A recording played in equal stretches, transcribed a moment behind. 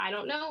I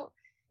don't know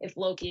if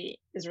Loki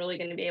is really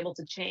going to be able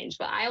to change,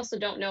 but I also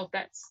don't know if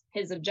that's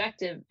his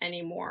objective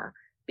anymore,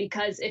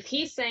 because if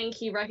he's saying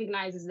he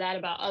recognizes that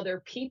about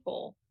other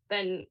people,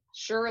 then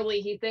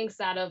surely he thinks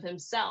that of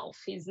himself.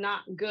 He's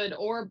not good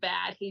or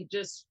bad. He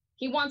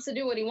wants to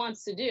do what he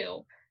wants to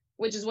do,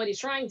 which is what he's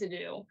trying to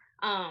do.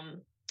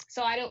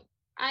 So I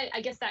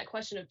guess that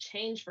question of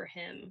change for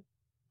him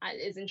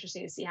is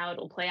interesting to see how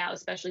it'll play out,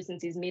 especially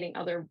since he's meeting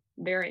other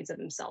variants of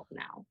himself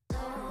now.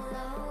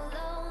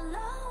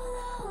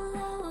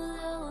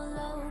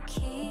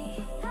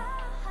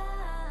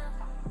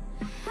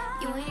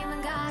 You ain't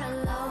even got a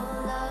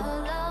love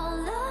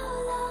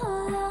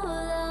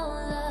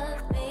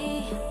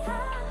me.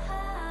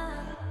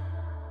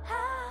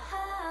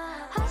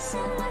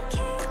 Hustle my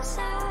king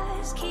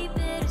size, keep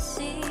it a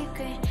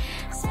secret.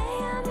 Say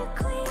I'm your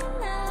queen,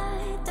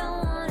 I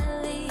don't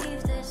wanna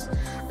leave this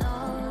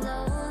low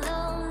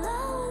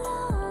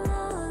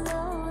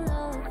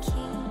key.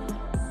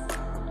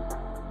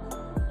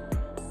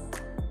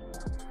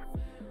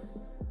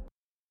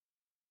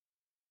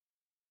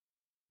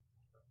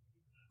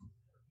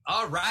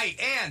 All right,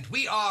 and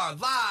we are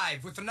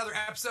live with another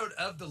episode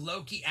of the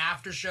Loki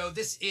Aftershow.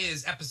 This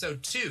is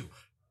episode 2.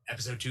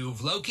 Episode 2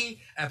 of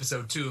Loki,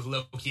 episode 2 of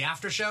Loki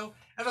Aftershow.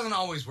 That doesn't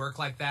always work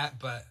like that,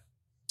 but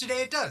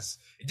today it does.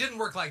 It didn't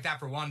work like that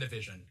for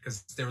WandaVision,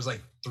 because there was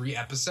like 2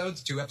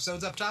 episodes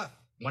up top,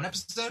 1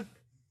 episode.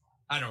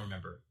 I don't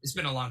remember. It's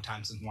been a long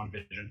time since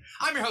WandaVision.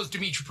 I'm your host,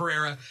 Dimitri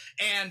Pereira,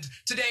 and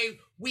today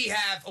we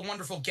have a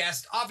wonderful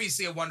guest,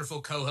 obviously a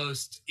wonderful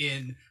co-host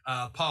in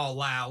Paul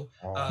Lau.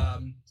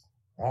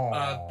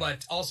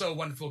 But also a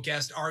wonderful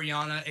guest,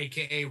 Ariana,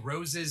 a.k.a.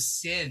 Rose's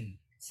Sin,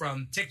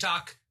 from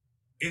TikTok,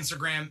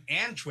 Instagram,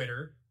 and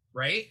Twitter,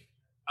 right?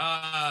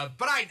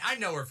 But I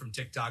know her from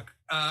TikTok.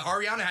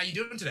 Ariana, how you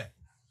doing today?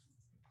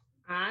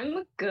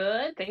 I'm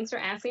good. Thanks for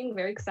asking.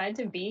 Very excited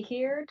to be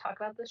here, talk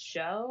about the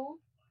show.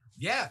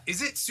 Yeah.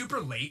 Is it super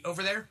late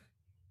over there?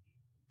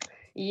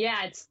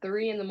 Yeah, it's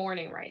 3 a.m.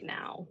 right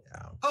now.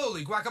 Yeah.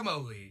 Holy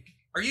guacamole.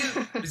 Are you,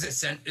 is it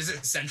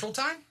Central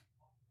Time?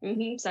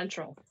 Mm-hmm,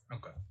 Central.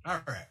 Okay. All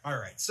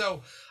right.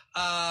 So,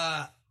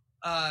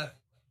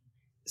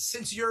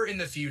 since you're in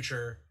the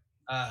future,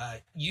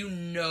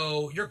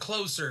 you're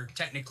closer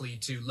technically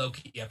to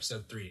Loki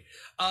episode 3.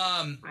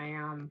 I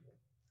am.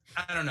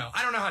 I don't know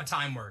how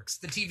time works.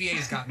 The TVA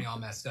has got me all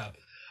messed up.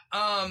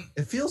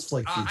 It feels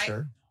like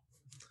future.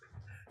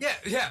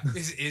 Yeah.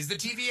 Is the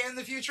TVA in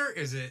the future?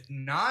 Is it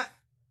not?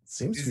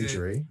 Seems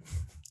futury.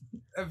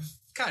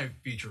 Kind of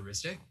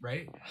futuristic,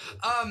 right?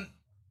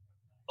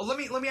 Let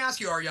me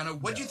ask you,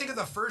 Ariana, what do you think of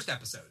the first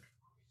episode?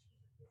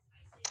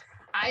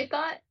 I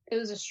thought it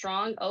was a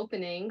strong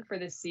opening for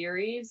the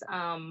series.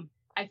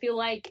 I feel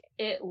like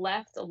it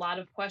left a lot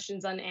of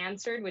questions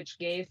unanswered, which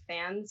gave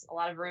fans a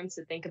lot of room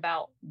to think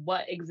about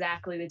what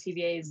exactly the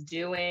TVA is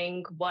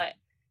doing.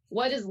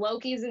 What is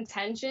Loki's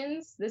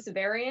intentions? This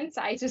variant,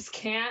 I just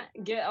can't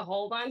get a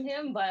hold on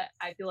him. But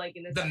I feel like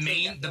in this the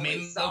main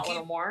saw Loki, a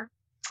little more.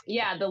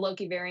 Yeah, the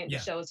Loki variant the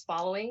show is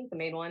following, the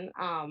main one.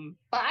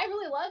 But I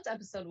really loved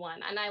episode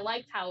 1, and I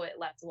liked how it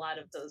left a lot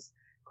of those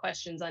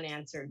questions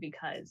unanswered,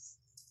 because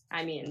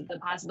I mean, the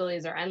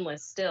possibilities are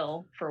endless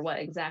still for what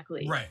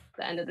exactly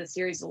the end of the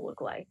series will look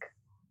like.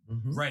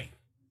 Mm-hmm. Right.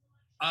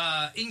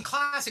 In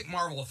classic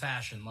Marvel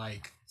fashion,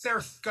 like,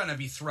 they're gonna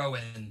be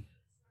throwing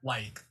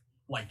like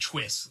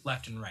twists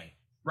left and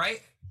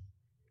right?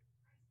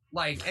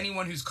 Like,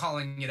 anyone who's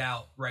calling it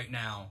out right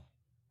now,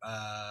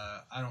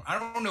 I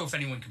don't know if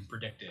anyone can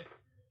predict it.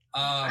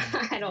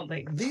 I don't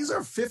think these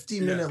are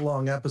 50-minute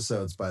long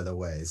episodes, by the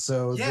way.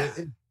 So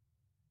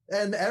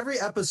and every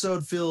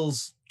episode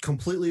feels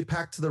completely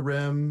packed to the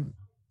rim,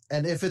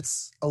 and if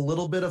it's a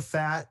little bit of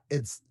fat,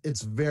 it's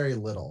very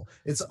little.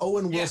 It's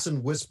Owen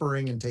Wilson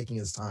whispering and taking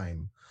his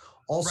time.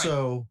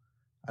 Also,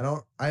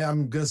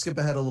 I'm gonna skip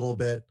ahead a little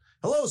bit.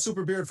 Hello,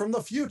 Superbeard from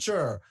the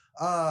future.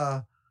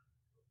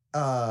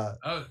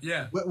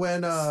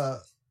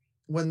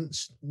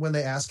 When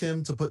they ask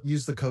him to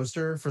use the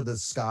coaster for the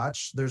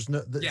scotch, it's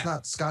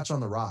not scotch on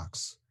the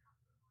rocks,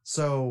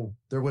 so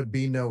there would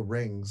be no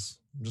rings.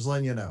 I'm just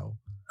letting you know.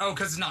 Oh,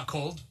 because it's not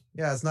cold?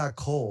 Yeah, it's not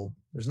cold.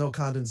 There's no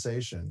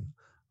condensation.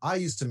 I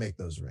used to make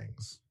those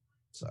rings,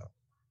 so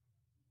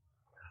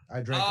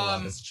I drank a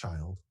lot as a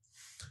child.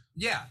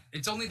 Yeah,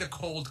 it's only the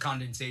cold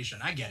condensation.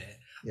 I get it.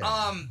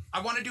 Yeah.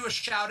 I want to do a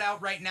shout out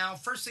right now.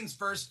 First things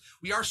first,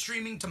 we are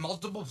streaming to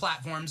multiple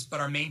platforms, but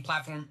our main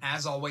platform,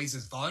 as always,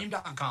 is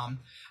volume.com.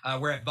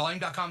 We're at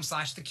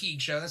volume.com/The Keeg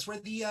Show. That's where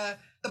the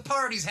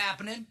party's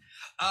happening.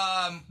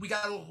 We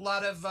got a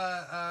lot of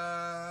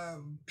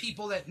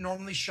people that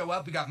normally show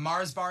up. We got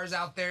Mars Bars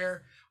out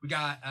there. We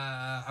got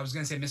I was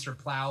gonna say Mr.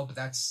 Plow, but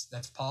that's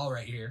Paul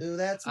right here. Ooh,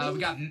 that's me.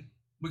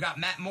 We got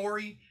Matt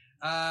Morey.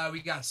 We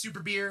got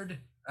Superbeard.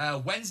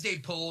 Wednesday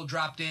Pull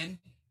dropped in.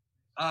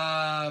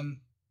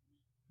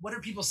 What are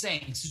people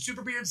saying? So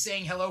Superbeard's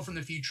saying hello from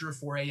the future,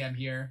 4 a.m.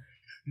 here.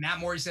 Matt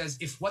Morey says,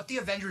 if what the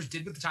Avengers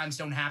did with the Time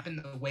Stone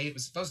happened the way it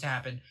was supposed to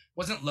happen,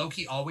 wasn't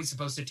Loki always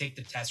supposed to take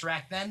the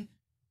Tesseract then?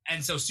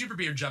 And so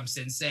Superbeard jumps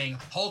in saying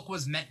Hulk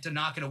was meant to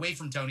knock it away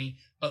from Tony,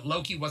 but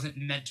Loki wasn't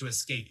meant to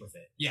escape with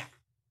it.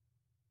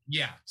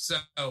 Yeah. So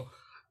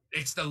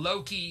it's the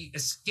Loki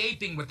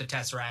escaping with the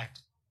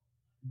Tesseract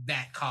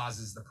that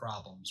causes the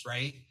problems,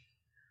 right?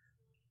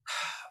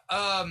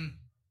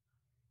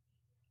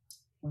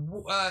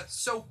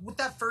 So with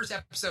that first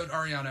episode,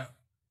 Ariana,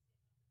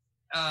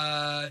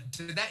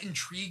 did that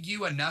intrigue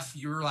you enough?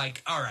 You were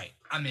like, all right,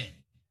 I'm in.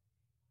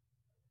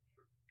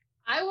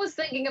 I was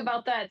thinking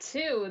about that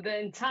too.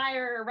 The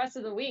entire rest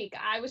of the week,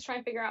 I was trying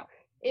to figure out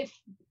if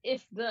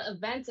the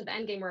events of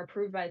Endgame were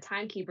approved by the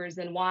Timekeepers,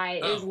 then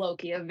why is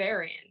Loki a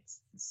variant?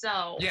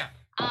 So yeah.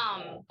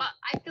 But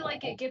I feel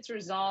like it gets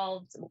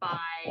resolved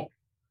by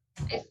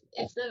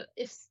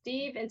if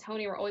Steve and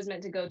Tony were always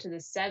meant to go to the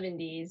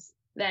 70s,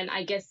 then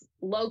I guess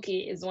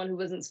Loki is the one who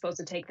wasn't supposed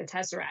to take the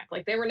Tesseract.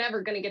 Like they were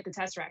never going to get the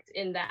Tesseract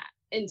in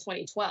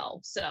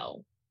 2012.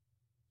 So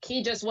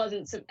he just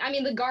wasn't. I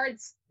mean, the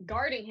guards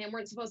guarding him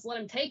weren't supposed to let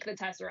him take the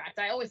Tesseract.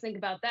 I always think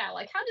about that.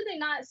 Like, how did they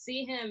not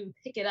see him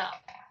pick it up?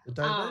 The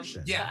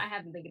diversion. But I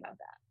haven't think about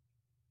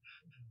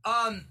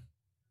that.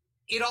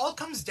 It all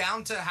comes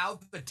down to how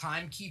the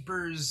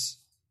Timekeepers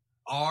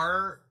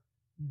are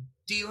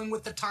dealing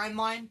with the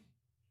timeline,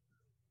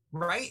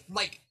 right?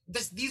 Like,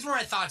 these were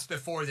my thoughts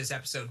before this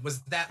episode,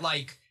 was that,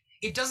 like,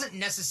 it doesn't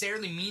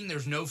necessarily mean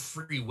there's no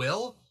free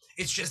will.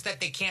 It's just that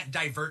they can't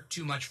divert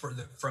too much from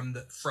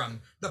the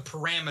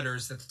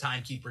parameters that the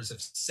Timekeepers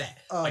have set.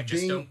 Like,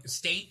 just don't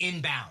stay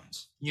in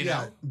bounds, you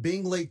know?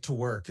 Being late to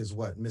work is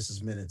what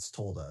Mrs. Minutes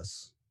told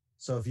us.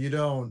 So if you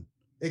don't,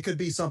 it could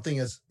be something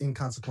as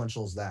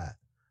inconsequential as that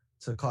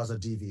to cause a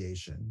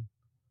deviation.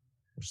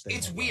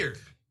 It's weird.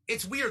 Like.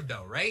 It's weird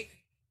though, right?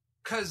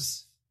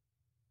 Because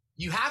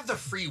you have the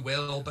free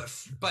will,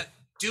 but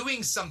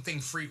doing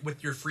something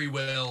with your free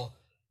will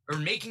or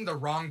making the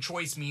wrong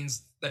choice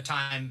means the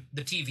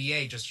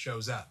TVA just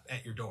shows up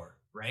at your door,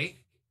 right?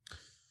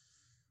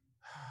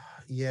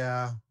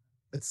 Yeah.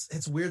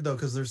 It's weird though,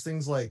 because there's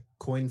things like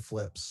coin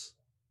flips,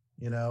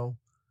 you know,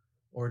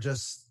 or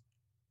just,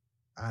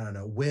 I don't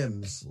know,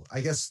 whims.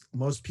 I guess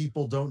most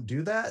people don't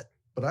do that,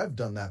 but I've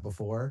done that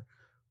before,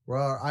 where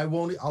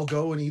I'll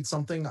go and eat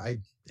something I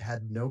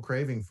had no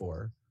craving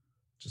for,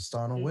 just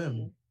on a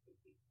whim,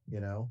 you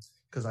know,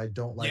 because I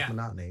don't like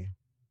monotony.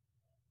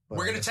 But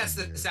we're going to test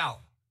this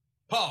out.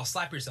 Paul,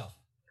 slap yourself.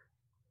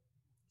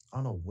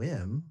 On a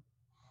whim?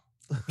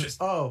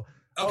 Just, okay.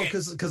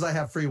 Because I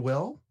have free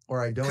will,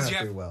 or I don't have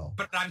free will.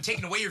 But I'm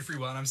taking away your free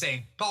will, and I'm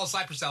saying, Paul,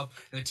 slap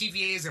yourself, and the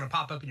TVA is going to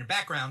pop up in your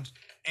background,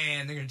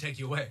 and they're going to take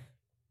you away.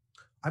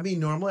 I mean,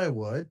 normally I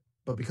would,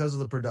 but because of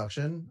the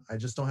production, I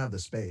just don't have the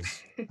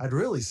space. I'd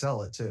really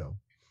sell it too.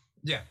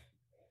 Yeah.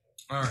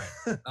 All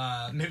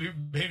right.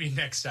 Maybe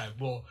next time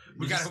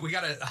we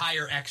gotta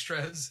hire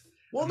extras.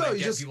 Well, no,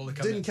 you just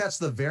didn't catch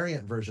the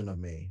variant version of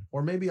me,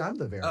 or maybe I'm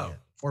the variant,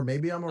 or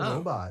maybe I'm a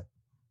robot,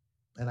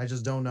 and I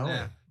just don't know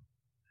it.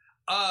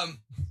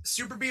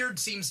 Superbeard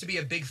seems to be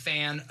a big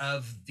fan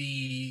of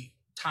the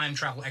time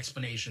travel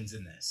explanations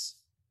in this.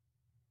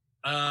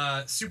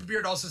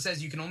 Superbeard also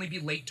says you can only be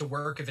late to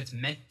work if it's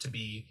meant to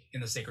be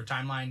in the sacred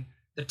timeline,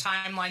 the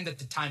timeline that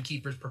the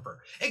Timekeepers prefer.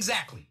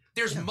 Exactly.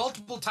 There's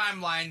multiple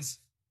timelines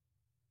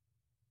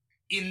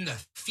in the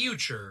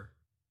future,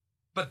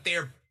 but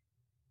they're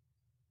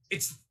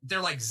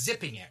like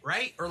zipping it,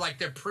 right? Or like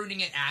they're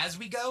pruning it as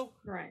we go.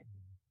 Right.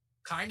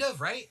 Kind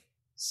of, right?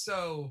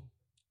 So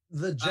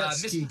the jet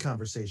ski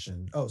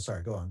conversation. Oh,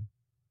 sorry, go on.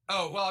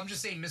 Oh, well, I'm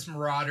just saying Miss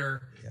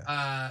Marauder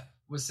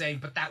was saying,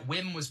 but that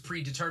whim was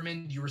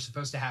predetermined. You were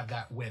supposed to have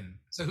that whim.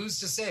 So who's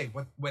to say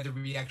whether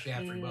we actually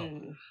have free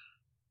will?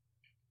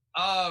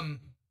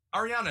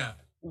 Ariana,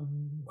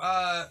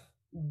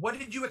 what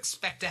did you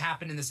expect to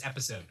happen in this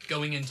episode,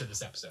 going into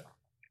this episode?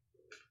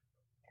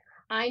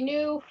 I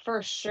knew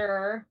for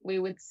sure we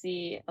would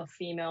see a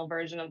female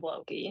version of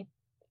Loki.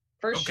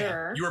 For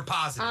sure. You were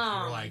positive.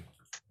 You were like,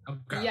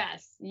 okay.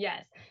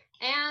 Yes.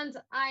 And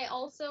I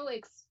also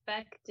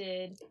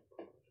expected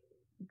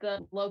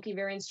the Loki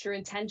variant's true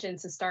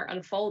intentions to start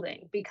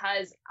unfolding,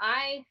 because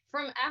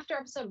from after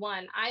episode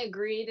 1, I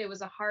agreed it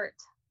was a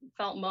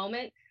heartfelt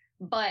moment,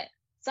 but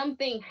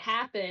something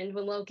happened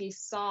when Loki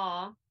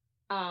saw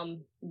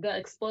the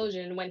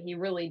explosion when he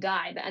really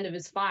died, the end of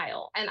his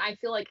file. And I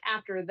feel like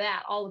after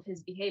that, all of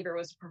his behavior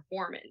was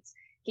performance.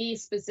 He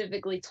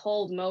specifically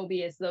told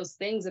Mobius those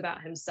things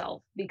about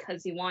himself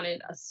because he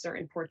wanted a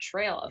certain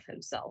portrayal of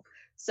himself.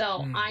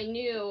 So I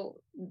knew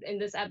in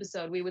this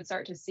episode we would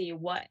start to see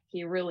what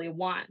he really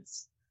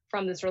wants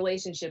from this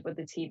relationship with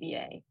the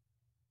TVA.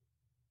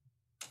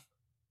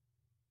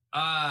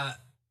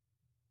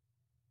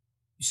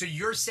 So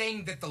you're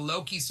saying that the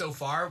Loki so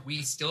far,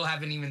 we still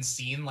haven't even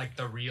seen like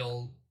the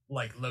real,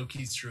 like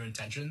Loki's true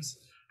intentions?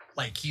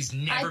 Like he's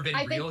never been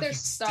real.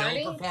 He's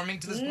still performing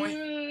to this point?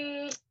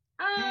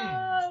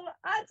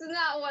 That's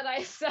not what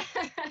I said.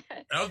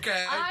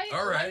 Okay.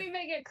 All right. Let me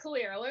make it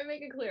clear.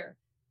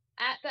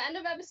 At the end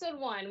of episode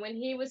 1, when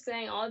he was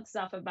saying all that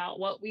stuff about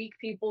what weak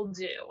people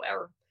do,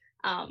 or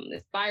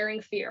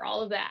inspiring fear,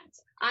 all of that.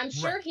 I'm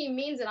sure he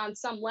means it on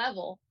some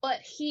level,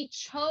 but he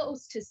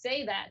chose to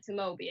say that to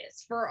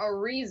Mobius for a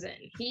reason.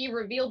 He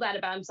revealed that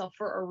about himself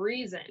for a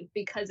reason,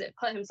 because it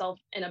put himself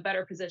in a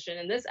better position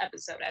in this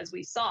episode, as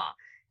we saw.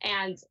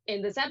 And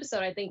in this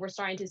episode, I think we're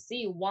starting to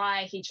see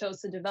why he chose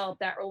to develop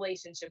that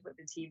relationship with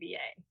the TVA.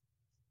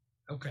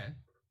 Okay.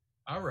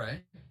 All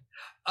right.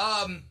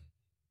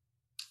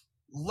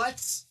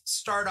 Let's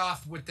start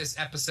off with this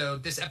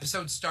episode. This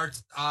episode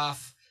starts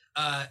off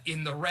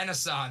in the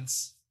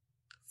Renaissance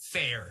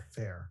fair.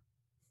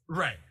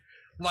 Right.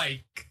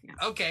 Like,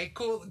 okay,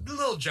 cool. A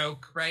little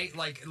joke, right?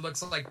 Like, it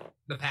looks like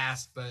the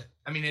past, but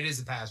I mean, it is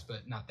the past,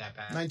 but not that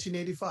past.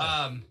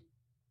 1985.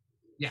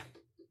 Yeah.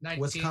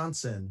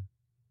 Wisconsin.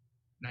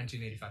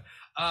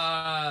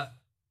 1985.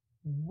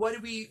 What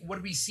do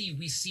we see?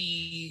 We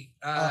see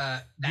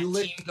that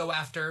team go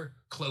after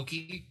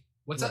Loki.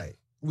 What's up?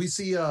 We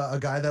see a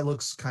guy that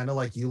looks kind of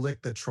like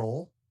Ulick the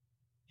troll.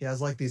 He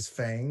has like these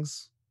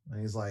fangs,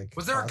 and he's like.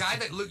 Was there a guy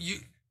that looked you?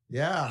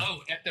 Yeah.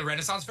 Oh, at the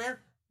Renaissance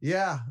Fair?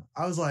 Yeah.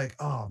 I was like,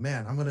 oh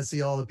man, I'm gonna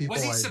see all the people.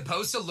 Was he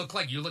supposed to look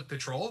like Ulick the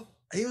troll?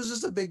 He was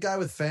just a big guy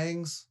with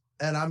fangs,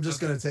 and I'm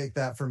just gonna take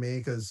that for me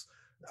because,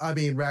 I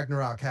mean,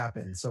 Ragnarok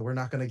happened, so we're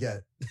not gonna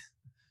get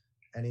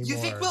any more. You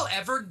think we'll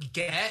ever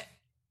get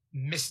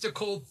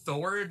mystical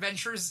Thor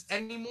adventures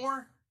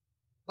anymore?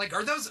 Like,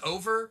 are those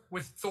over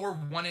with Thor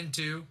 1 and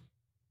 2?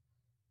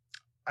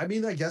 I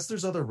mean, I guess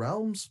there's other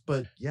realms,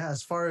 but yeah,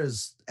 as far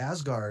as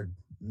Asgard,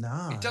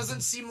 nah. It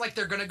doesn't seem like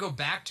they're going to go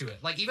back to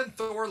it. Like, even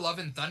Thor Love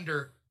and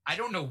Thunder, I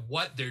don't know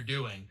what they're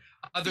doing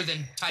other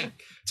than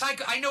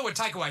Taika. I know what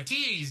Taika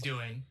Waititi is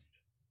doing.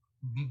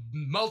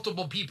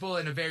 Multiple people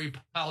in a very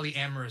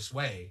polyamorous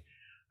way.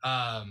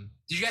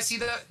 Did you guys see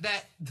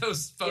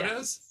those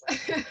photos?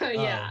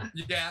 Yes.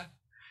 Yeah.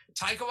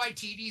 Taika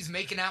Waititi's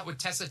making out with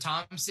Tessa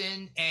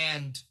Thompson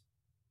and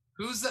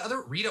who's the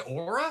other? Rita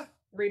Ora?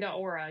 Rita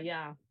Ora,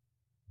 yeah.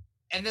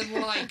 And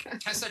then, like,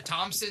 Tessa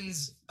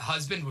Thompson's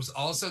husband was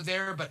also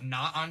there, but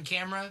not on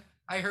camera,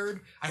 I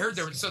heard.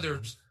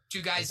 There's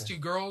two guys, two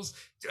girls,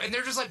 and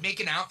they're just, like,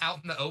 making out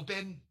in the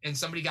open, and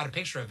somebody got a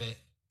picture of it.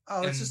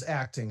 Oh, it's just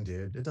acting,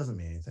 dude. It doesn't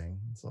mean anything.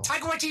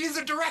 Taika Waititi's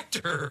a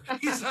director.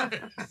 He's not...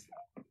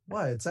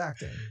 What? It's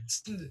acting.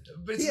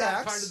 But it's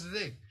not part of the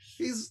thing.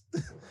 He's...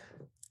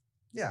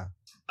 Yeah.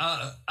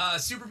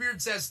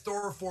 Superbeard says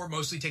Thor 4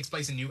 mostly takes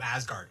place in New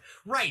Asgard.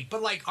 Right,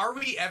 but like, are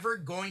we ever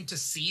going to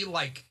see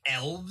like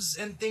elves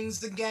and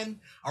things again?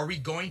 Are we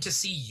going to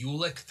see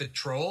Ulick the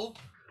troll?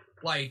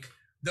 Like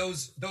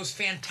those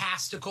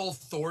fantastical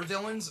Thor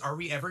villains, are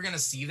we ever going to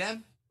see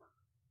them?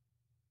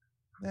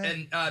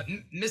 And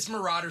Miss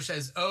Marauder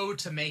says, "Oh,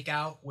 to make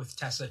out with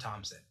Tessa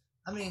Thompson."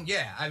 I mean,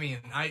 yeah. I mean,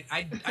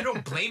 I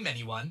don't blame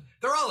anyone.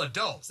 They're all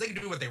adults. They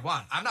can do what they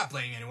want. I'm not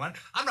blaming anyone.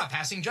 I'm not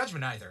passing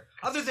judgment either,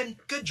 other than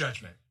good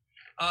judgment.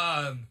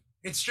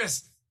 It's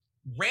just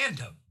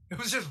random. It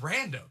was just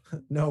random.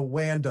 No,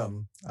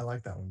 Wandom. I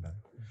like that one better.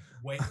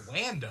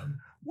 Wandom.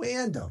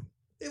 Wandom.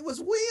 It was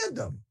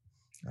Wandom.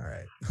 All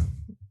right.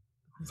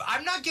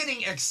 I'm not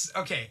getting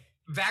okay.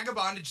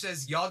 Vagabondage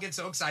says, y'all get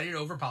so excited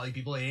over poly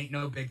people. It ain't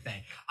no big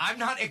thing. I'm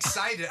not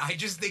excited. I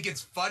just think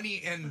it's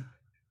funny and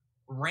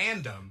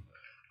random.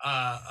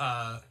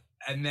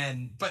 And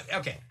then, but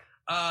okay.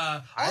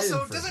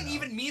 Also, it doesn't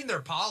even mean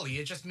they're poly.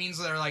 It just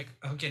means they're like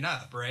hooking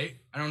up, right?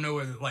 I don't know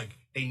whether like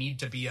they need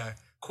to be a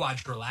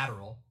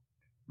quadrilateral,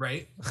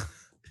 right?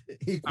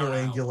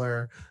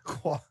 Equiangular,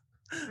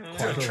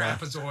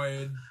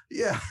 trapezoid.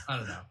 Yeah. I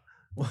don't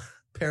know.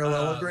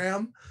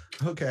 Parallelogram.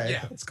 Okay,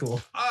 yeah, that's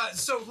cool.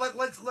 So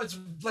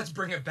let's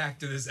bring it back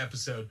to this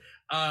episode.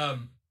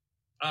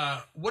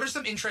 What are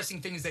some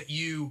interesting things that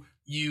you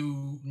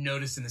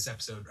noticed in this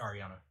episode,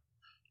 Ariana?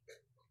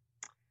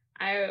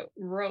 I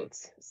wrote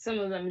some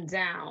of them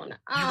down.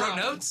 You wrote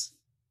notes?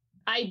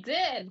 I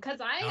did, because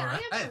I have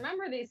right. to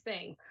remember these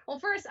things. Well,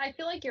 first, I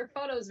feel like your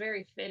photo is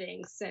very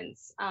fitting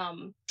since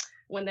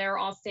when they were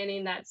all standing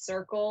in that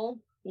circle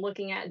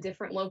looking at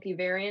different Loki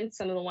variants,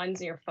 some of the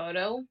ones in your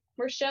photo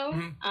were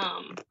shown.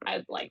 Mm-hmm. I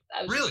was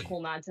really? just a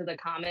cool nod to the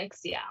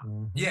comics. Yeah.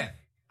 Mm-hmm. Yeah.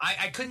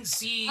 I couldn't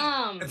see.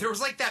 There was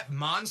like that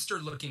monster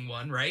looking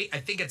one, right? I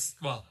think it's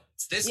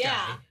this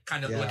guy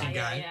kind of looking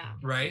guy,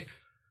 right?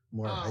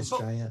 More ice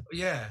giant.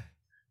 Yeah.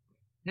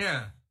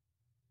 Yeah.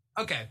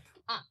 Okay.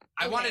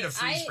 I wanted to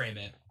freeze frame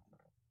it.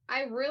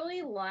 I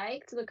really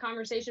liked the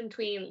conversation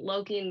between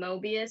Loki and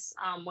Mobius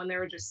when they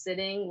were just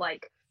sitting,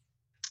 like,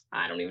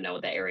 I don't even know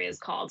what that area is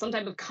called, some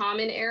type of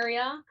common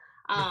area.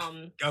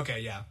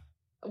 Okay, yeah.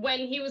 When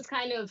he was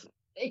kind of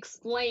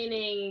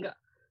explaining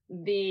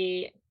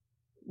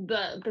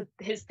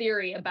his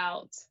theory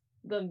about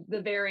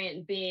the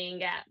variant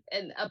being at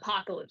an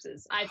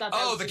apocalypses. I thought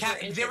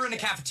that they were in a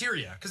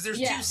cafeteria because there's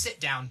two sit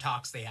down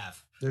talks they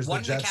have. There's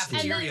one in the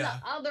cafeteria, and then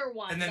the other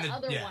one. And then the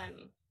other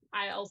one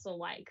I also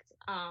liked.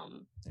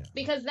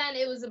 Because then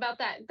it was about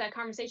that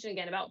conversation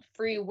again about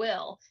free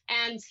will,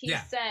 and he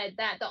said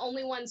that the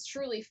only ones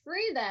truly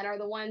free then are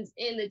the ones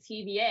in the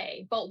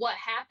TVA. But what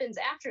happens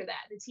after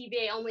that? The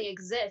TVA only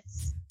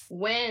exists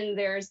when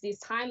there's these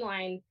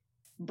timeline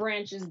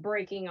branches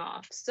breaking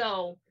off.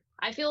 So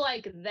I feel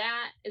like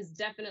that is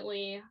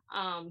definitely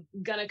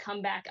gonna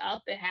come back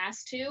up. It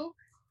has to.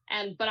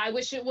 But I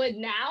wish it would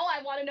now.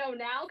 I want to know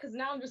now because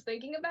now I'm just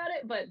thinking about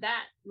it. But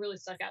that really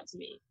stuck out to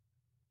me.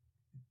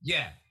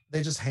 Yeah.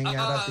 They just hang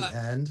out at the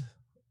end.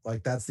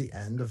 Like that's the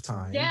end of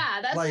time. Yeah,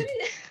 that's like,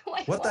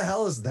 like what the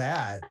hell is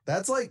that?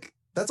 That's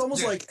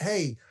almost like,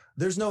 hey,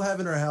 there's no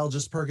heaven or hell,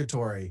 just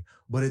purgatory,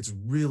 but it's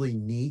really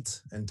neat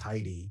and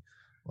tidy.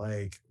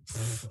 Like,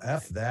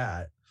 F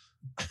that.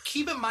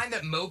 Keep in mind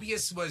that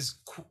Mobius was,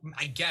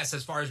 I guess,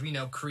 as far as we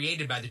know,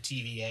 created by the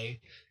TVA.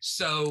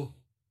 So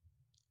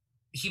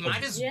he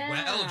might as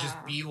well just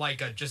be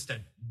like a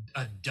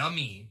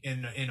dummy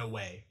in a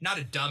way. Not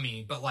a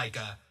dummy, but like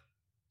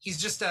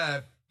he's just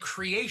a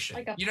creation.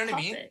 Like a you know what I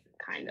mean?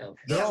 Kind of.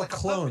 They're all like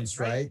clones,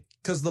 puppet, right?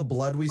 Because the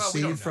blood we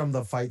see from know.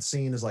 the fight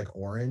scene is like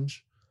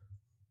orange.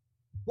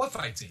 What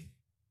fight scene?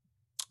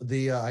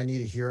 The I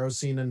Need a Hero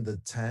scene in the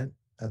tent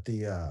at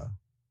the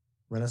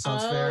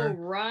Renaissance Fair.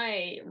 Oh,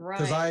 right.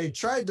 Because I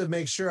tried to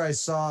make sure I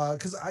saw,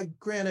 because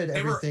granted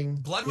everything.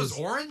 Blood was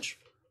orange?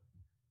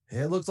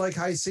 It looked like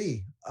high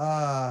C.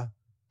 But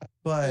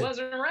it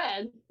wasn't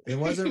red. It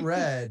wasn't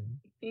red.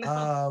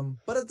 No.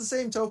 But at the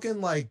same token,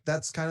 like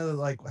that's kind of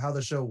like how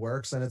the show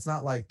works, and it's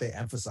not like they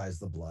emphasize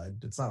the blood.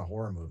 It's not a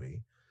horror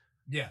movie.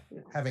 Yeah.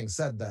 Having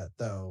said that,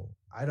 though,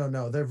 I don't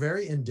know. They're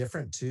very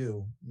indifferent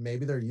too.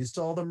 Maybe they're used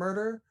to all the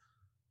murder,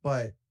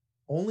 but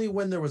only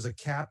when there was a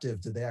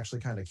captive did they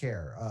actually kind of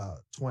care.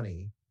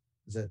 20,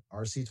 is it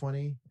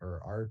RC20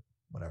 or R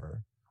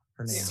whatever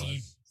her name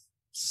was?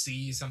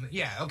 C something.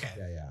 Yeah. Okay.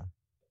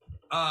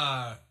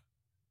 Yeah.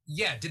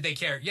 Yeah. Did they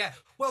care? Yeah.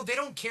 Well, they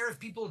don't care if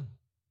people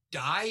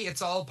die.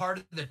 It's all part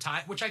of the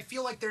time, which I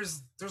feel like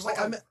there's like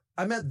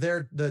I meant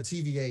the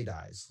TVA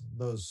dies.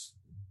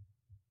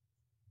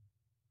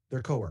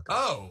 Their coworkers.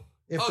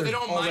 They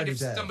don't mind if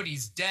dead.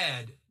 somebody's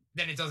dead,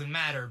 then it doesn't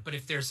matter. But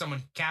if there's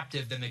someone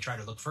captive, then they try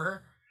to look for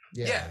her.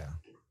 Yeah.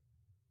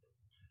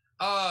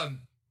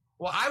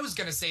 Well, I was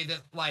gonna say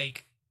that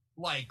like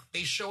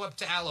they show up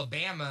to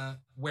Alabama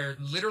where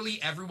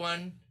literally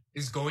everyone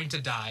is going to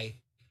die.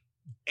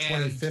 And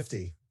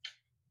 2050.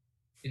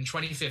 In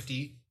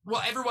 2050,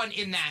 well, everyone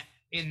in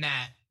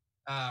that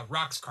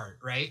rocks cart,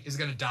 right, is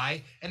gonna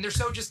die, and they're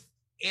so just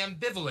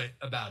ambivalent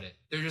about it.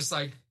 They're just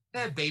like,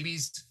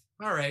 babies,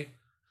 all right.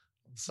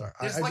 Sorry,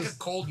 there's a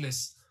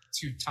coldness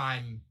to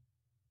time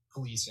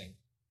policing,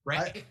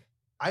 right?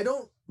 I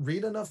don't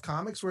read enough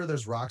comics where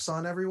there's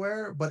Roxxon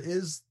everywhere, but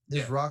is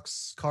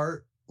Rock's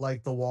cart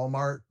like the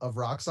Walmart of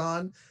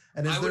Roxxon?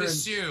 And I would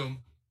assume.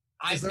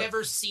 I've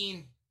never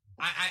seen.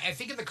 I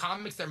think in the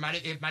comics it might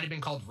have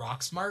been called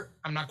Rocksmart.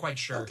 I'm not quite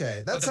sure.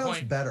 Okay, that sounds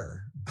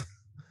better.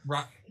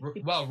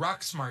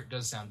 Rocksmart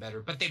does sound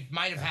better, but they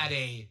might have had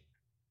a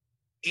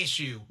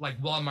issue. Like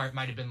Walmart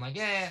might have been like,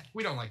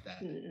 we don't like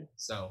that.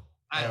 So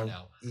I don't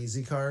know.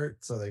 Easy Cart,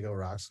 so they go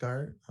Rock's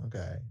Cart.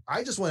 Okay,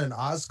 I just went an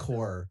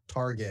Oscorp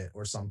Target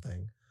or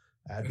something.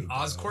 An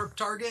Oscorp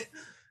Target.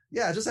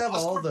 Yeah, just have Oscorp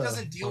all the.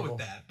 Doesn't deal with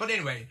that, but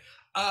anyway.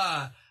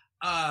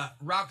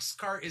 Rock's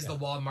Cart is the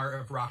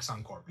Walmart of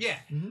Roxxon Corp. Yeah.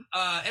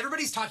 Mm-hmm.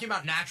 Everybody's talking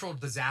about natural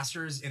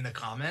disasters in the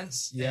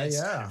comments. Yeah, it's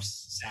kind of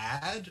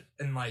sad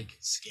and like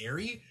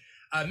scary.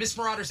 Miss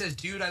Marauder says,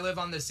 dude, I live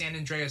on the San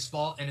Andreas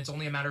Fault and it's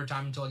only a matter of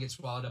time until I get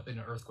swallowed up in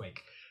an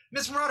earthquake.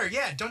 Miss Marauder,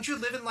 yeah, don't you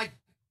live in like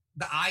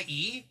the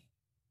IE?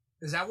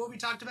 Is that what we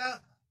talked about?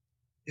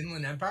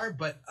 Inland Empire?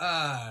 But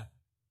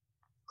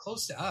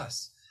close to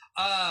us.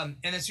 And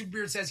then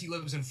Superbeard says he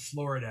lives in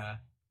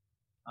Florida.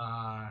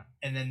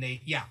 And then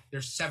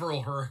there's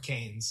several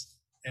hurricanes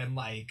and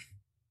like,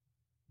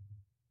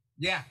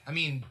 I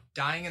mean,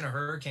 dying in a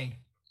hurricane,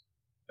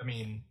 I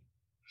mean,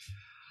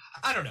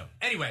 I don't know.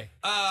 Anyway,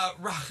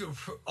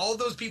 all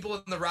those people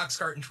in the Rock's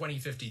Cart in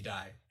 2050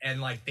 die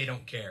and like, they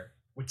don't care,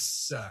 which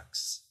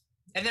sucks.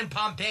 And then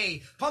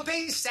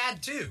Pompeii's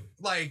sad too.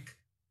 Like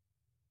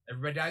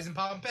everybody dies in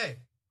Pompeii.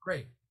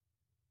 Great.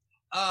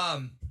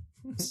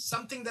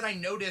 Something that I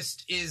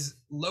noticed is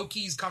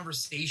Loki's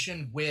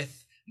conversation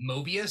with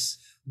Mobius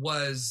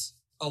was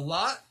a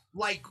lot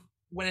like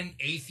when an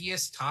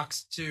atheist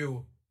talks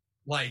to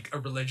like a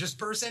religious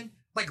person.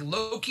 Like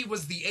Loki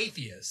was the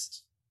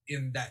atheist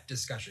in that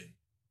discussion.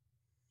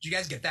 Did you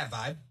guys get that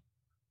vibe?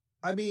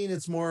 I mean,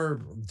 it's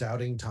more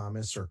doubting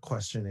Thomas or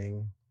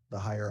questioning the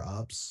higher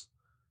ups.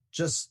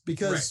 Just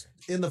because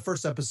in the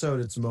first episode,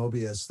 it's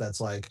Mobius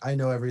that's like, I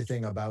know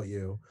everything about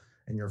you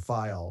and your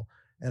file,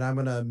 and I'm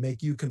going to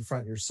make you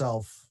confront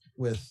yourself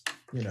with,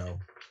 your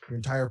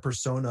entire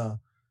persona.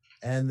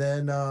 And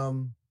then,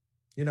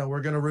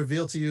 we're going to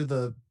reveal to you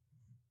the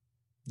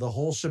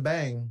whole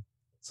shebang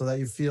so that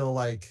you feel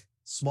like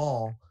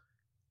small.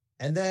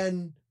 And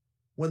then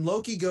when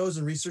Loki goes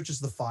and researches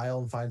the file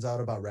and finds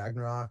out about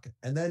Ragnarok,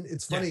 and then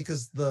it's funny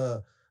because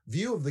the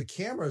view of the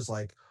camera is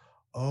like,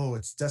 oh,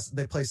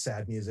 they play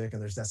sad music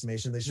and there's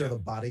decimation. They show the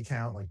body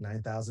count, like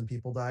 9,000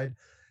 people died.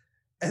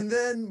 And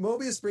then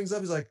Mobius brings up,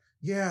 he's like,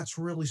 yeah, it's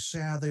really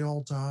sad. They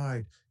all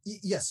died.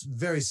 Yes,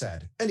 very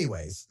sad.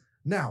 Anyways,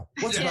 Now,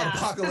 what's about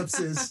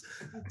apocalypses?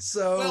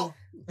 So,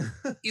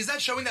 is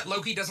that showing that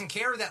Loki doesn't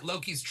care, or that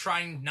Loki's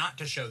trying not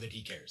to show that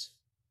he cares?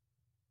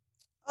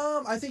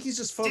 I think he's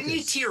just focused. Didn't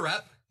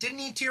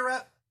he tear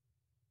up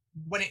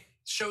when it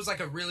shows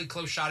like a really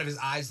close shot of his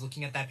eyes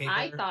looking at that paper?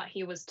 I thought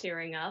he was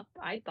tearing up.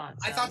 I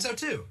thought so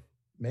too.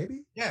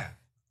 Maybe. Yeah.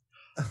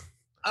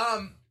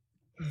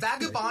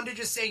 Vagabondage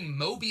is saying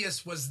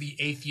Mobius was the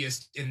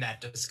atheist in that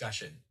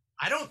discussion.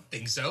 I don't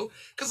think so,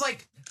 because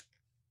like,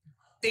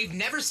 they've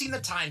never seen the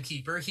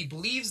Timekeeper. He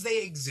believes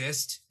they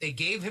exist. They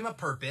gave him a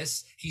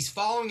purpose. He's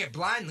following it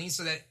blindly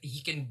so that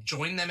he can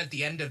join them at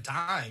the end of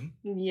time.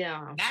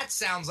 Yeah. That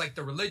sounds like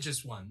the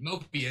religious one,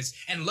 Mobius.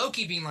 And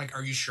Loki being like,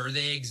 are you sure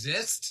they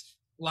exist?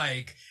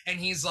 Like, and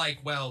he's like,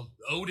 well,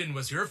 Odin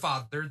was your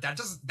father.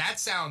 That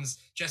sounds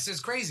just as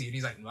crazy. And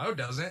he's like, no, it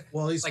doesn't.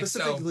 Well, he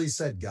specifically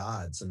said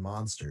gods and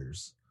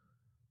monsters.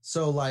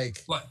 So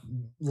like what?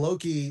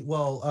 Loki,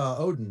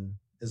 Odin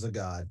is a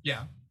god.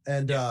 Yeah.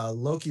 And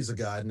Loki's a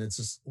god, and it's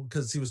just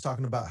because he was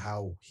talking about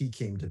how he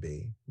came to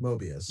be,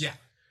 Mobius. Yeah,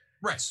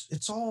 right.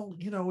 It's all,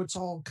 it's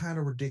all kind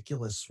of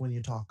ridiculous when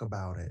you talk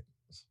about it.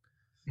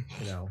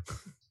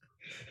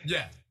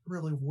 Yeah.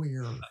 Really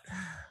weird.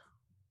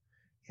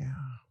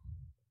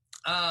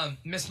 Yeah.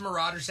 Miss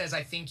Marauder says,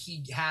 I think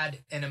he had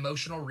an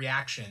emotional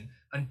reaction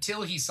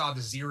until he saw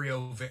the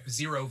zero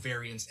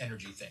variance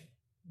energy thing.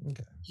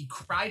 Okay. He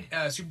cried.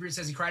 Superbeard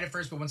says he cried at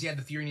first, but once he had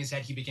the theory in his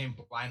head, he became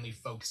blindly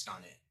focused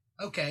on it.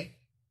 Okay.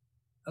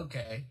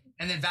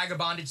 And then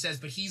Vagabondage says,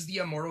 but he's the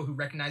immortal who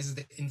recognizes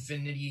that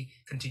infinity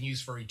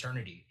continues for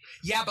eternity.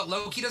 Yeah, but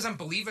Loki doesn't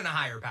believe in a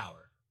higher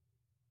power.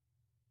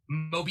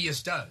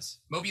 Mobius does.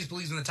 Mobius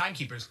believes in the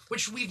Timekeepers,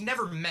 which we've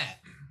never met.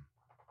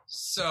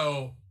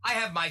 So I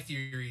have my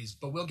theories,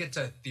 but we'll get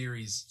to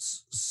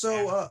theories.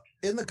 So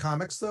in the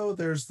comics, though,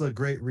 there's the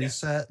Great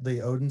Reset,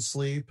 the Odin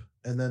Sleep,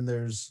 and then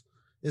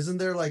isn't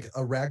there like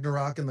a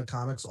Ragnarok in the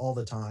comics all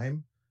the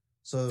time?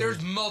 So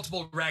there's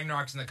multiple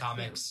Ragnaroks in the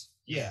comics.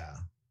 Yeah.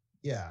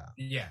 Yeah.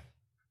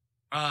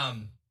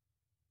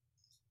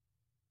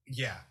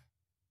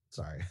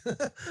 Sorry.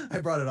 I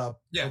brought it up.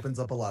 Yeah. Opens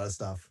up a lot of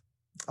stuff.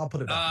 I'll put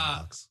it back in the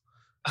box.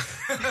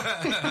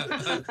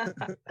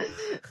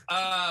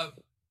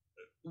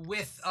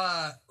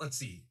 Let's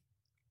see.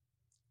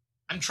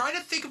 I'm trying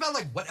to think about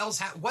like what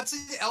else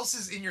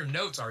is in your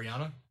notes,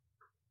 Ariana?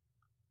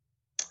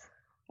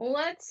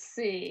 Let's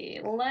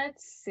see.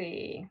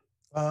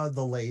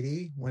 The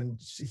lady, when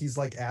he's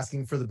like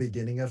asking for the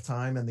beginning of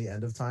time and the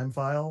end of time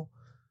file,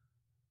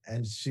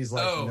 and she's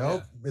like,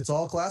 nope, it's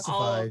all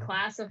classified.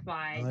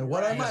 I'm like,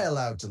 what am I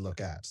allowed to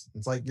look at?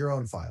 It's like your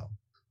own file.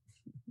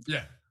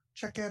 Yeah.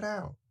 Check it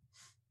out.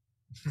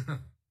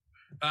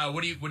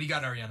 What do you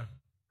got, Ariana?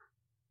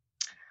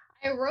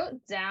 I wrote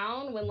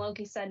down when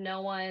Loki said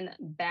no one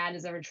bad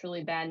is ever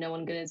truly bad, no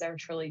one good is ever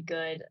truly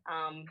good.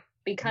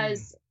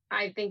 Because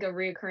I think a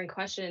reoccurring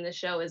question in the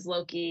show is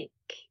Loki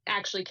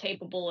actually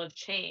capable of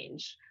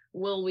change?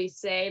 Will we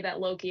say that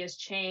Loki is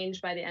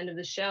changed by the end of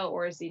the show,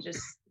 or is he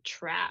just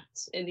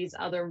trapped in these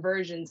other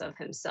versions of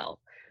himself?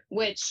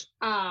 Which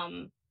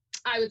I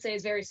would say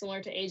is very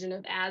similar to Agent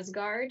of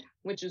Asgard,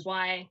 which is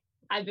why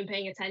I've been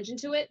paying attention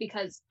to it,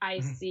 because I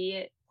see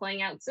it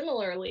playing out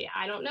similarly.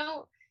 I don't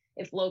know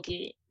if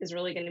Loki is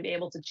really going to be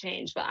able to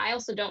change, but I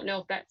also don't know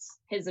if that's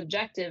his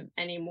objective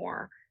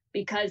anymore.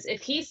 Because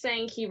if he's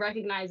saying he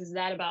recognizes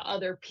that about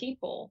other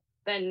people,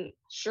 then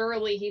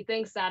surely he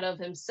thinks that of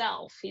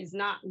himself. He's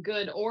not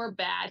good or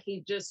bad.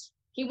 He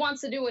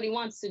wants to do what he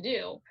wants to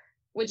do,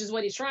 which is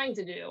what he's trying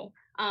to do.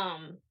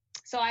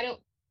 So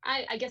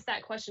I guess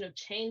that question of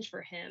change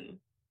for him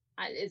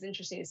is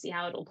interesting to see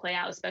how it'll play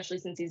out, especially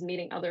since he's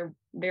meeting other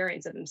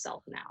variants of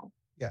himself now.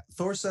 Yeah.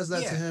 Thor says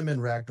that to him in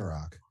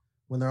Ragnarok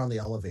when they're on the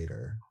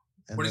elevator.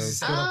 And what they're does he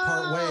say? gonna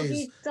part ways.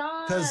 He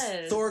does.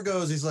 Because Thor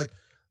goes, he's like,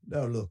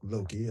 now look,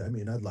 Loki, I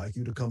mean, I'd like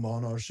you to come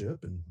on our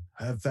ship and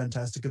have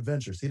fantastic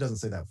adventures. He doesn't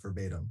say that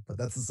verbatim, but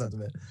that's the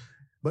sentiment.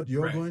 But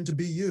you're going to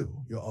be you.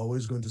 You're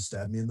always going to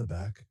stab me in the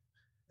back.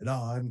 And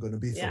I'm going to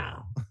be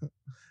Thor.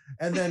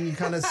 And then you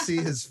kind of see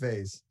his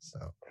face.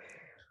 So,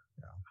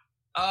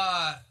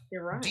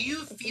 You're right. Do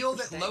you feel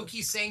that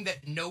Loki saying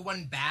that no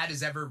one bad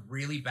is ever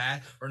really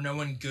bad, or no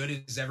one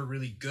good is ever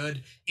really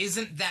good,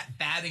 isn't that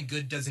bad and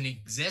good doesn't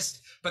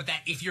exist, but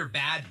that if you're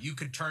bad, you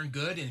could turn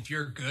good, and if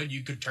you're good,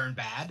 you could turn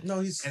bad?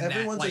 No,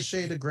 everyone's a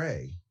shade of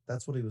gray.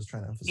 That's what he was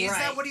trying to emphasize. Is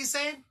that what he's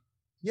saying?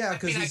 Yeah,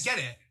 because I get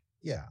it.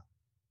 Yeah,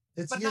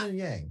 it's yin and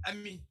yang. I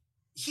mean,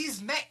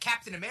 he's met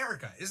Captain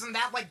America. Isn't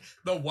that like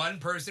the one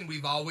person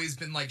we've always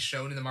been like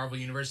shown in the Marvel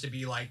universe to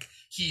be like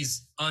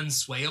he's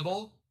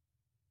unswayable?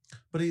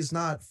 But he's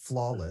not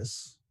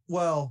flawless.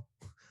 Well,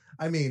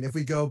 I mean, if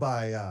we go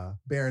by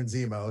Baron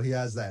Zemo, he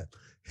has that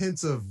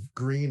hints of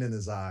green in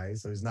his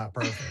eyes, so he's not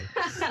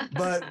perfect.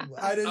 But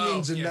I didn't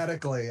mean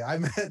genetically. Yeah. I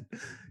meant,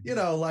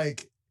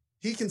 like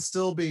he can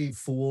still be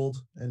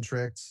fooled and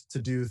tricked to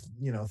do,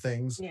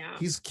 things. Yeah.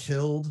 He's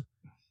killed.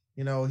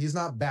 He's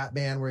not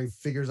Batman where he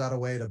figures out a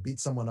way to beat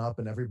someone up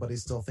and everybody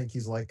still think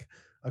he's like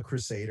a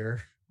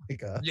crusader.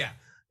 Like Yeah.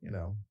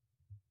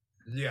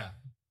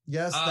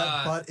 Yes,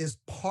 that butt is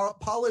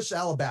polished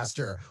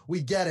alabaster.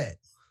 We get it.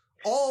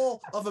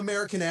 All of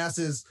American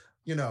asses,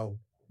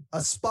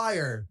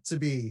 aspire to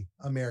be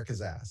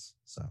America's ass.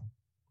 So,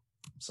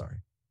 I'm sorry.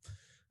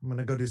 I'm going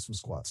to go do some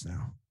squats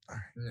now. All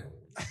right.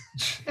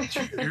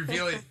 You're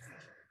feeling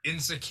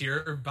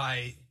insecure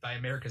by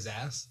America's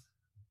ass?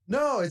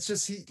 No, it's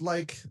just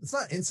it's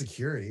not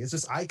insecurity. It's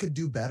just I could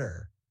do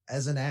better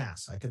as an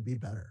ass. I could be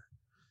better.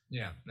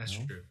 Yeah, that's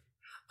true.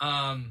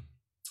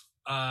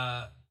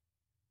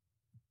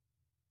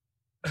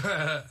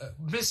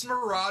 Miss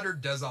Marauder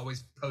does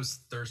always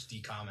post thirsty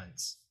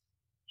comments.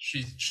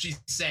 She's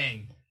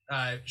saying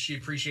she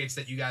appreciates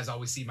that you guys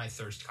always see my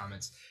thirst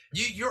comments.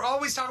 You're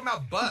always talking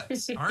about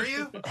butts, aren't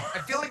you? I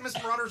feel like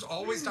Miss Marauder's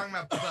always talking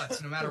about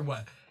butts, no matter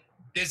what.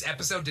 This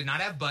episode did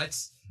not have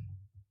butts,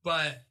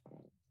 but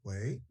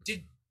wait,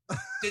 did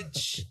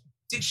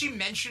she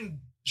mention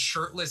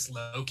shirtless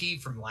Loki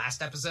from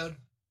last episode?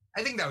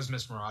 I think that was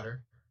Miss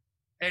Marauder.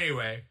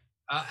 Anyway,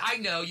 I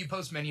know you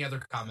post many other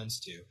comments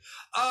too.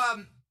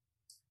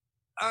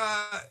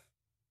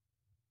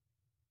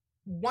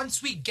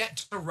 Once we get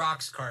to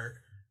Roxcart,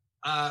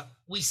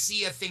 we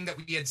see a thing that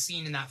we had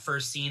seen in that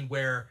first scene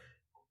where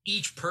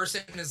each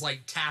person is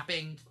like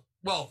tapping.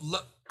 Well,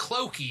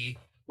 Clokey,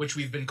 which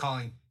we've been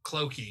calling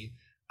Clokey,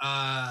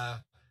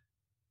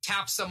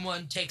 taps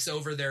someone, takes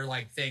over their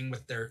like thing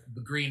with the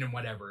green and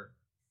whatever.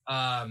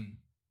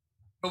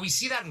 But we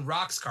see that in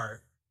Roxcart.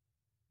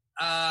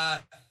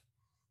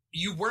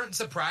 You weren't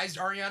surprised,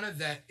 Ariana,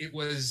 that it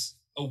was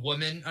a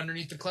woman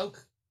underneath the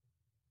cloak?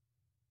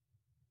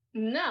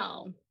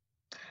 No.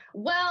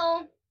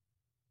 Well,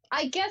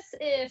 I guess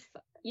if,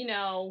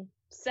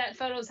 set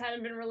photos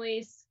hadn't been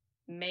released,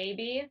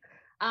 maybe.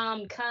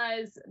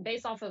 Because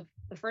based off of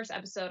the first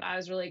episode, I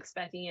was really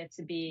expecting it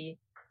to be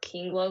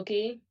King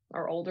Loki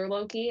or older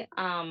Loki.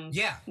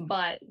 Yeah.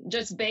 But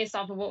just based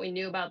off of what we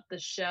knew about the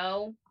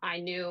show,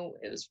 I knew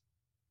it was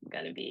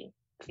going to be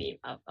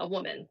a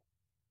woman.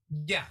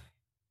 Yeah.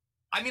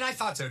 I mean, I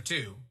thought so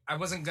too. I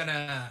wasn't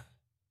gonna.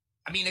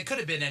 I mean, it could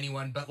have been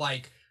anyone, but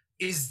like,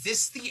 is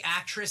this the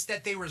actress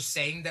that they were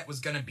saying that was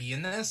gonna be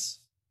in this?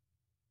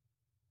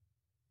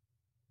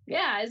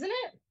 Yeah, isn't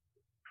it?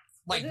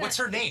 Like, what's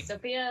her name?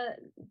 Sophia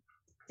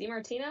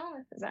DiMartino?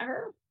 Is that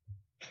her?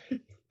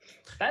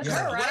 That's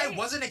her, right? What I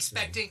wasn't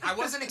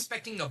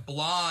expecting a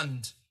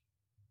blonde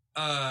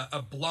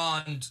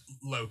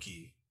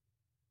Loki.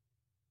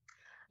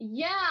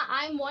 Yeah,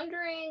 I'm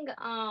wondering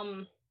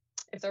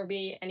if there would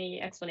be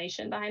any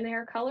explanation behind the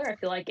hair color. I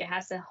feel like it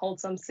has to hold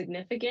some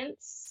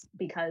significance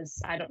because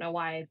I don't know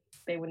why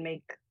they would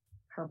make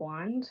her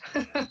blonde.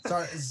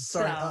 sorry.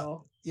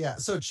 So.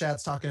 So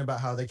chat's talking about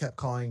how they kept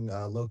calling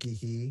Loki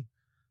he.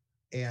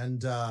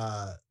 And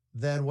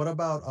then what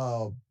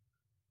about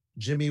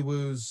Jimmy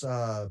Woo's,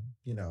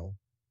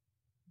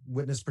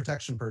 witness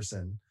protection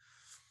person?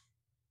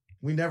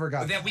 We never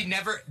got that.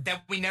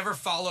 We never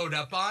followed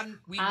up on.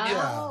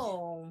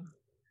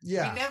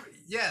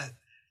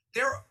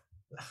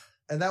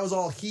 And that was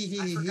all he.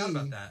 I forgot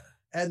about that.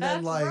 And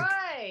then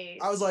right.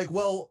 I was like,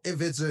 well,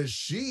 if it's a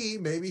she,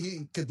 maybe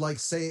he could like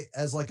say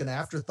as like an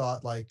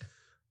afterthought, like,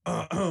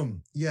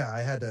 yeah,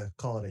 I had to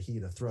call it a he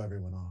to throw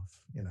everyone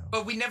off,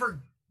 But we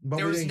never.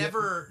 There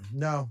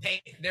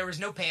was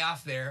no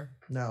payoff there.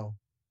 No.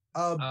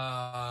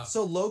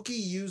 So Loki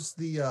used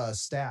the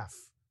staff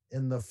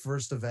in the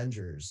first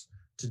Avengers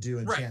to do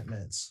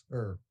enchantments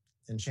or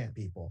enchant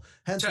people.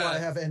 Hence why I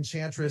have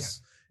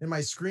Enchantress in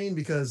my screen,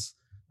 because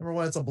number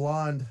one, it's a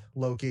blonde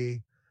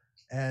Loki.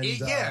 And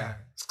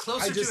it's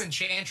closer to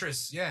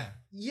Enchantress.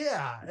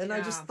 Yeah. And I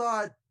just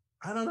thought,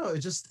 I don't know,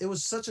 it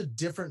was such a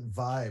different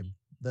vibe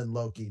than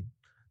Loki,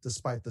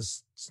 despite the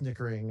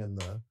snickering and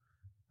the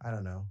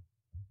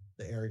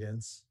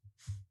arrogance.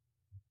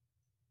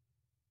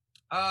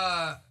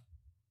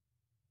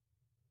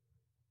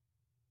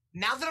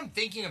 Now that I'm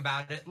thinking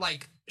about it,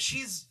 like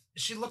she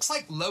looks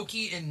like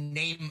Loki in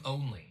name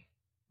only,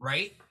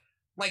 right?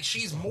 Like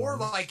she's more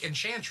like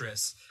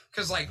Enchantress,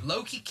 because like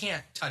Loki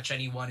can't touch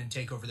anyone and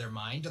take over their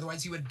mind.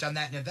 Otherwise, he would have done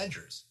that in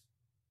Avengers.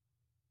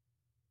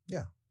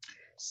 Yeah.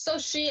 So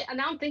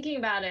now I'm thinking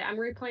about it. I'm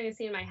replaying the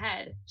scene in my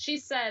head. She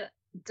said,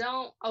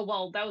 that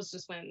was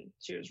just when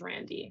she was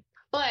Randy.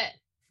 But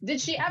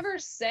did she ever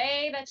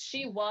say that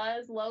she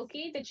was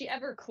Loki? Did she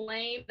ever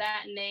claim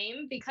that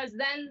name? Because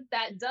then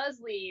that does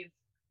leave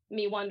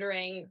me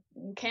wondering,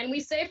 can we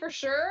say for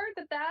sure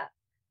that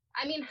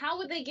I mean, how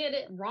would they get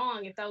it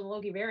wrong if that was a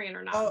Loki variant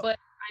or not? But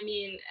I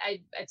mean,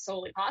 it's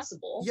totally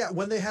possible. Yeah,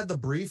 when they had the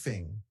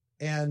briefing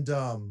and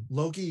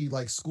Loki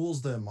like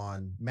schools them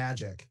on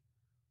magic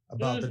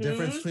about the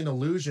difference between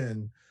illusion.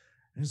 And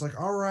he's like,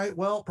 all right,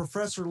 well,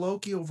 Professor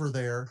Loki over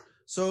there.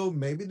 So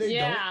maybe they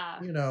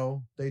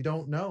don't, they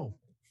don't know.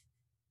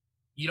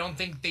 You don't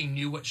think they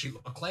knew what she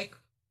looked like?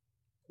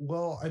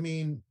 Well, I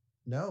mean,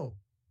 no.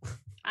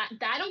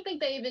 I don't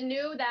think they even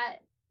knew that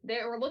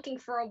they were looking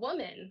for a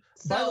woman.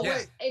 So by the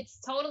way,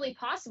 it's totally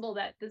possible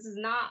that this is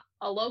not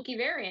a Loki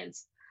variant.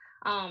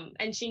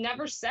 And she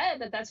never said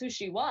that that's who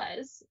she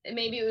was.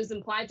 Maybe it was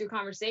implied through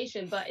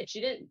conversation, but if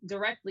she didn't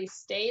directly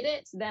state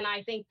it, then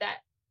I think that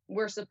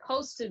we're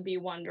supposed to be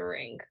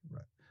wondering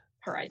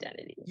her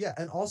identity. Yeah,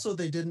 and also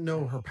they didn't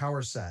know her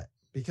power set,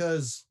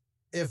 because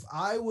if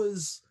I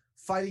was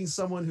fighting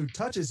someone who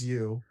touches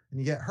you and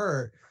you get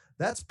hurt,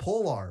 that's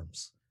pole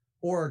arms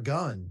or a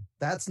gun.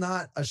 That's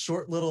not a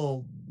short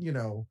little,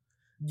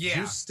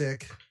 juice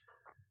stick.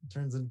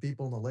 Turns into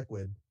people in the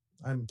liquid.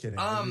 I'm kidding.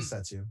 It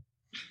resets you.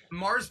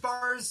 Mars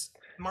Bars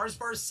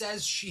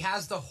says she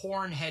has the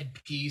horn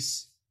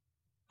headpiece.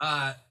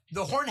 The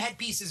horn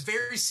headpiece is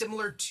very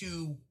similar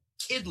to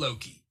Kid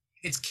Loki.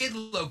 It's Kid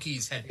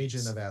Loki's headpiece.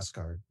 Agent of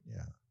Asgard.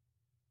 Yeah.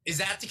 Is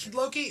that the Kid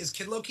Loki? Is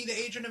Kid Loki the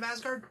Agent of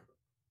Asgard?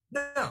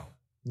 No.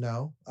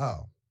 No?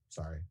 Oh,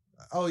 sorry.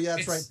 Oh, yeah,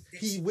 that's right.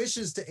 He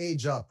wishes to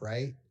age up,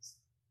 right?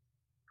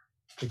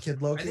 The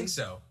Kid Loki? I think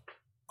so.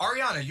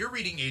 Ariana, you're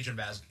reading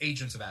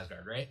Agents of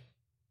Asgard, right?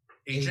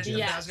 Agent of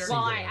Asgard?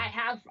 Well,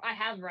 I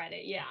have read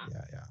it, yeah.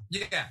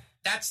 Yeah.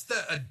 That's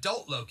the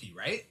adult Loki,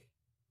 right?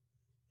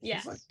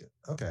 Yes.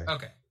 Okay.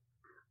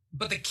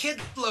 But the Kid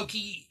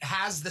Loki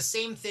has the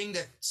same thing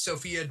that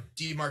Sophia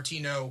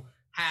DiMartino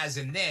has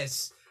in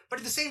this, but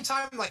at the same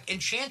time, like,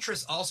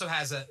 Enchantress also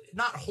has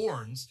not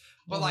horns,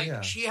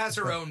 but she has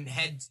her own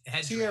head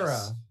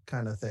tiara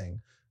kind of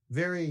thing.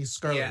 Very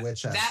Scarlet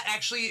Witch.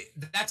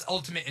 That's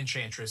Ultimate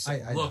Enchantress.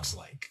 It looks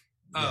like.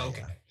 Oh,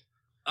 okay.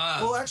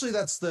 Yeah. Well, actually,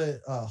 that's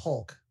the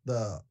Hulk.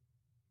 The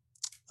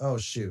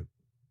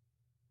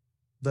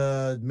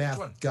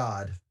math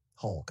god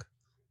Hulk.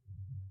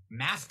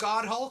 Math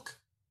god Hulk?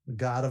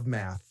 God of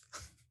math.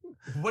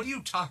 What are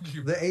you talking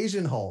about? The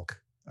Asian Hulk.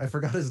 I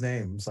forgot his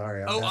name.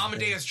 Sorry.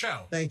 Amadeus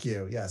Cho. Thank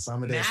you. Yes,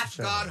 Amadeus Math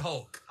Cho. god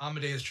Hulk.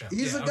 Amadeus Cho.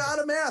 He's the god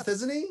of math,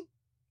 isn't he?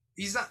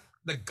 He's not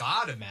the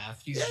god of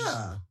math. He's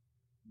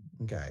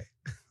Okay.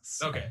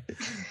 Okay.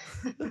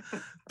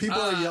 People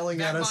are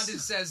yelling at us. Matt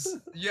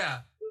says,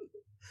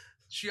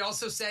 She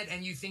also said,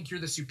 and you think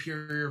you're the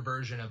superior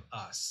version of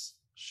us.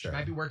 Sure. She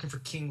might be working for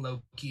King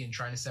Loki and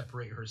trying to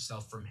separate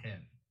herself from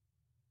him.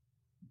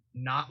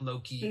 Not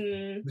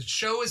Loki. The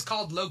show is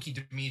called Loki,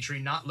 Dimitri,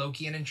 not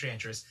Loki and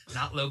Enchantress,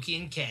 not Loki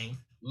and Kang.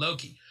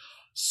 Loki.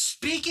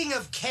 Speaking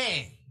of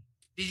Kang,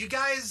 did you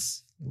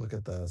guys look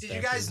at the? Did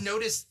you guys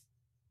notice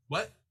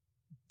what?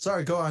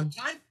 Sorry, go on.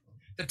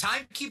 The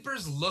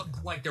timekeepers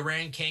look like they're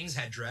wearing Kang's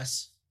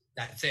headdress,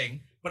 that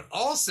thing, but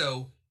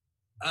also,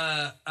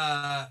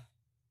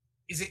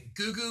 is it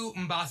Gugu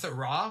Mbatha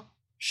Raw?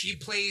 She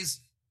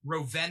plays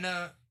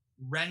Rowena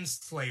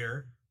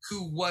Renslayer,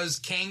 who was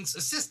Kang's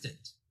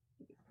assistant.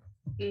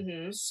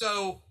 Mm-hmm.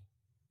 So,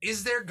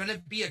 is there going to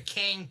be a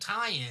Kang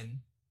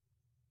tie-in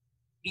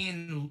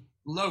in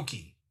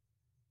Loki?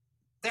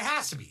 There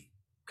has to be,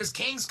 because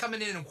Kang's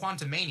coming in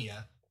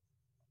Quantumania.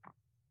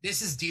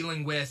 This is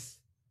dealing with.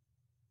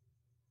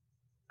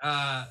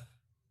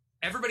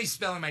 Everybody's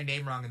spelling my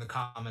name wrong in the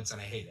comments,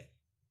 and I hate it.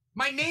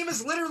 My name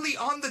is literally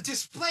on the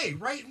display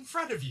right in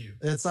front of you.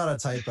 It's not a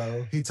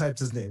typo. He typed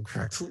his name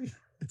correctly.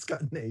 It's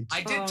got an H.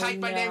 I did type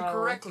my name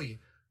correctly.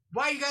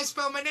 Why you guys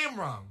spell my name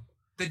wrong?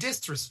 The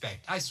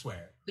disrespect, I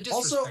swear. The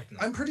disrespect.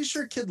 Also, I'm pretty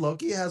sure Kid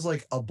Loki has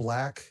like a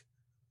black,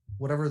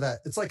 whatever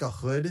that, it's like a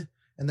hood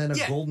and then a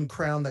golden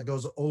crown that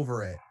goes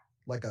over it,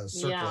 like a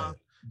circlet. Yeah.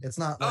 It's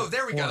not like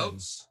there we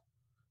horns.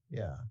 Go.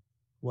 Yeah.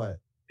 What?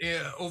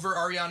 Over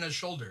Ariana's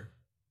shoulder.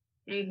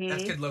 Mm-hmm.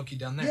 That's Kid Loki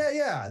down there.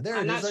 Yeah. There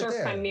I'm it is. not sure right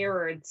if there. I'm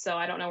mirrored, so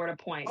I don't know where to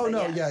point. Oh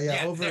no,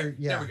 yeah. Over,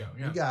 there we go.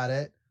 Yeah. You got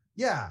it.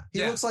 Yeah,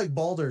 he looks like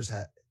Baldur's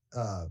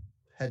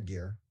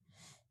headgear.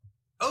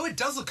 Oh, it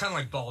does look kind of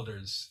like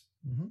Baldur's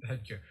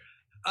headgear.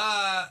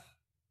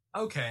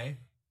 Okay.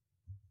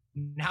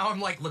 Now I'm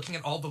like looking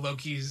at all the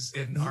Lokis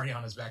in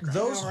Ariana's background.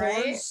 Those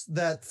horns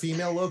that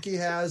female Loki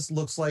has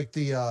looks like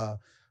the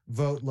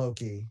Vote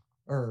Loki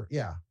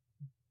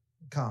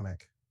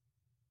comic.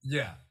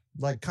 Yeah.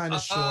 Like kind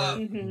of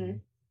short,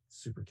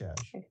 super cash.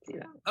 I see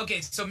that.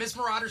 Okay, so Miss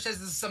Marauder says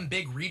this is some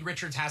big Reed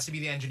Richards has to be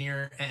the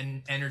engineer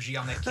and energy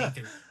on that Kang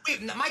theory.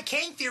 Wait, my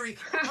Kang theory,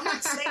 I'm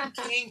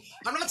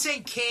not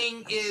saying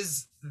Kang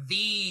is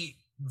the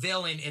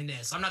villain in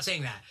this. I'm not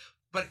saying that.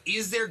 But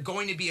is there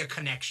going to be a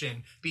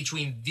connection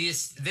between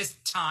this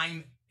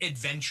time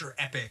adventure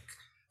epic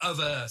of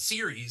a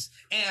series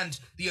and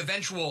the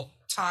eventual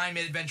time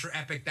adventure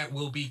epic that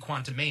will be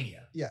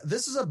Quantumania? Yeah,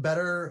 this is a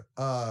better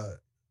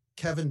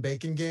Kevin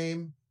Bacon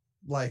game,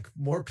 like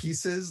more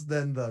pieces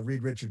than the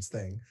Reed Richards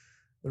thing.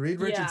 The Reed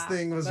Richards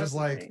thing was just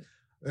like,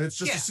 it's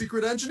just a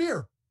secret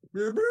engineer.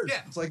 Yeah.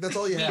 It's like, that's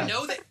all you have.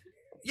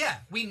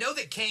 We know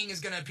that Kang is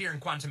going to appear in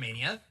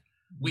Quantumania.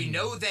 We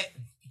know that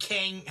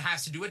Kang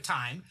has to do a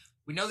time.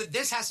 We know that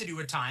this has to do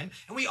with time.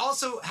 And we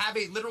also have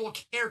a literal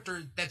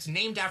character that's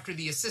named after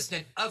the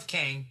assistant of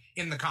Kang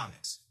in the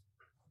comics.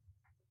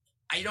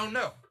 I don't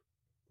know.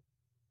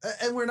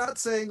 And we're not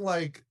saying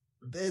like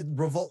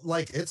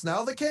it's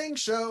now the Kang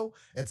show.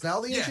 It's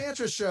now the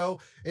Enchantress show.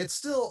 It's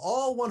still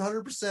all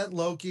 100%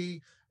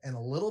 Loki and a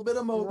little bit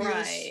of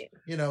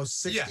Mobius,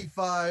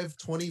 65,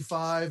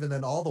 25, and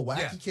then all the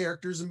wacky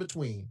characters in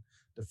between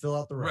to fill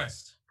out the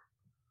rest.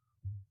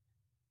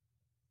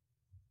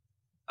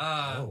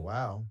 Oh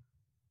wow.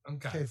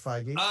 Okay,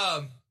 Feige.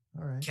 All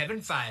right. Kevin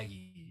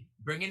Feige,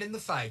 bringing in the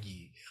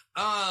Feige.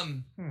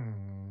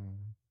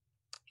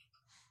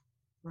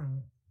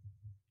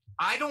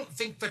 I don't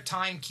think the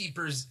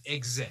timekeepers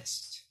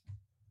exist.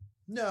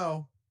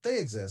 No, they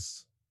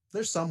exist.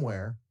 They're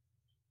somewhere.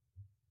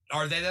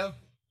 Are they though?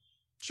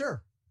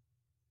 Sure.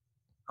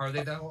 Are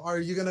they though? Are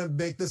you gonna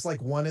make this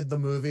like Wanted the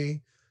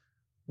movie,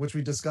 which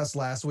we discussed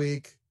last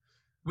week?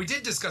 We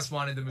did discuss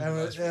Wanted the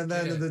movie, and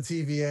then the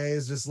TVA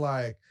is just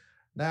like,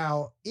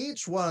 now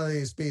each one of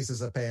these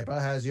pieces of paper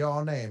has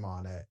your name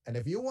on it, and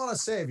if you want to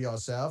save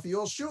yourself,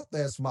 you'll shoot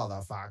this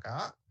motherfucker.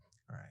 All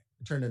right,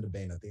 it turned into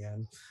Bane at the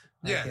end.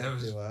 Yeah, that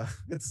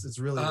was. It's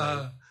really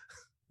late.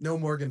 No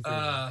Morgan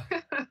Freeman.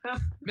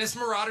 Miss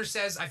Marauder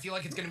says, I feel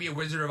like it's going to be a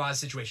Wizard of Oz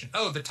situation.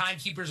 Oh, the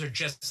timekeepers are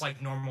just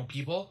like normal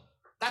people.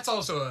 That's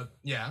also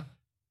yeah.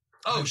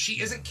 Oh,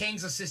 she isn't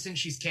Kang's assistant.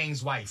 She's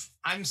Kang's wife.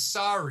 I'm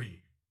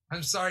sorry,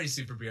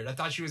 Superbeard. I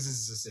thought she was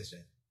his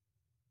assistant.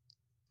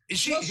 Is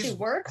she? Well, she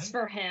works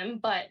for him,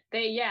 but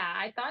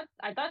I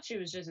thought she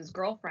was just his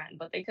girlfriend,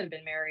 but they could have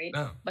been married.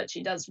 Oh. But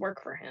she does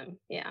work for him.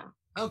 Yeah.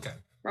 Okay.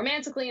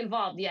 Romantically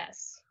involved,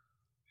 yes.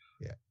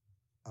 Yeah.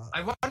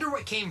 I wonder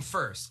what came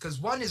first, because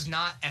one is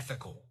not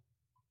ethical.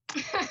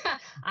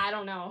 I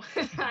don't know.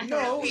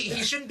 No,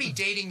 he shouldn't be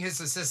dating his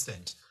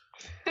assistant.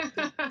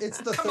 It's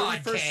the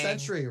 31st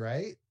century,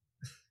 right?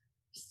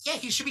 Yeah,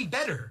 he should be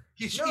better.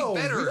 He should be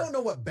better. We don't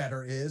know what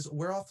better is.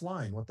 We're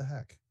offline. What the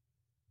heck?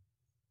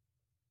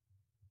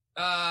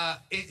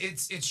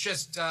 It's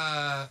just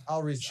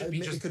I'll read.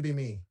 It could be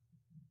me.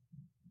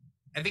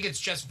 I think it's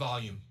just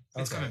volume.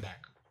 It's coming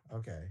back.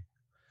 Okay.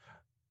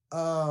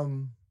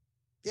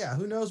 Yeah,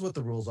 who knows what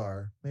the rules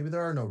are? Maybe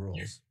there are no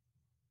rules.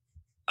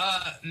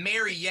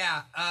 Mary,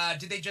 yeah.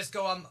 Did they just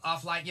go on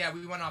offline? Yeah,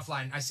 we went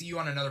offline. I see you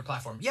on another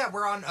platform. Yeah,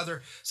 we're on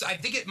other. So I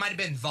think it might have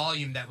been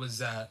volume that was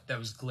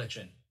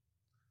glitching.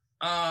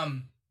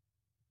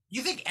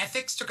 You think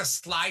ethics took a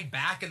slide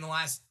back in the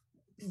last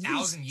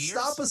 1,000 years?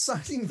 Stop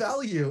assigning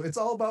value. It's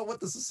all about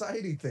what the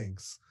society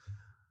thinks.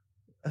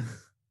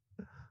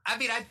 I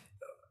mean,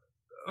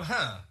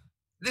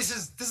 This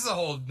is a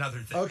whole nother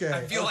thing. Okay.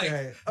 I feel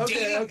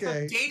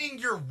dating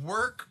your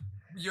work,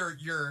 your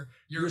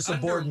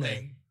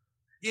subordinate.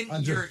 Your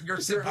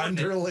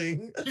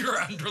underling. Your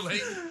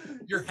underling.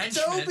 Your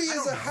henchman. Toby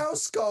is a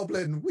house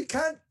goblin. We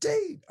can't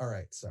date. All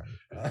right, sorry.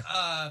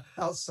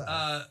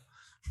 Outside.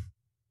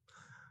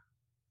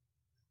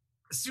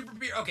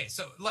 Superbeard. Okay,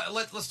 so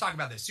let's talk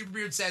about this.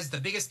 Superbeard says the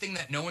biggest thing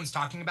that no one's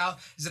talking about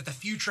is that the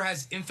future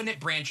has infinite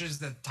branches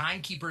that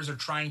timekeepers are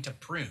trying to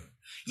prune.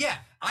 Yeah,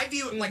 I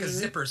view it like a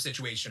zipper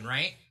situation,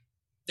 right?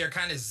 They're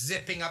kind of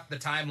zipping up the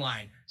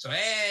timeline. So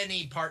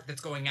any part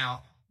that's going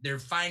out, they're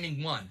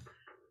finding one.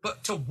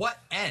 But to what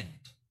end?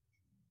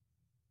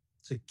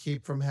 To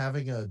keep from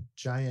having a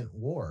giant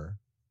war,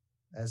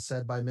 as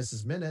said by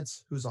Mrs.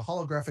 Minutes, who's a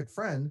holographic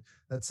friend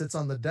that sits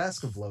on the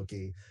desk of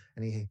Loki,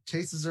 and he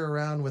chases her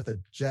around with a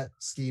jet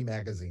ski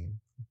magazine.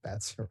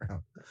 Bats her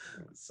around.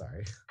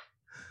 Sorry.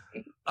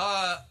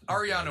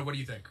 Ariana, what do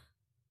you think?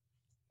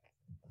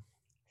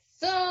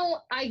 So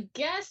I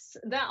guess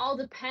that all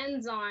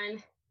depends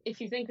on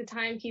if you think the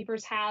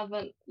timekeepers have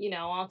an,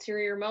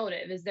 ulterior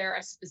motive. Is there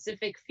a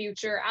specific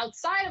future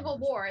outside of a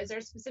war? Is there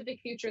a specific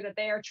future that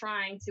they are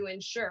trying to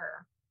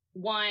ensure?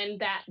 One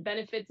that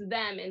benefits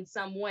them in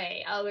some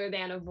way other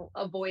than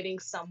avoiding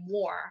some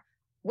war,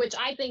 which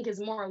I think is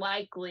more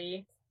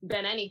likely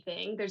than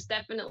anything. There's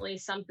definitely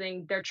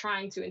something they're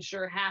trying to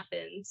ensure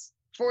happens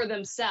for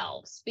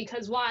themselves,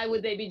 because why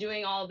would they be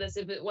doing all of this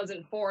if it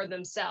wasn't for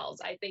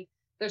themselves? I think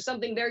there's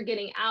something they're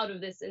getting out of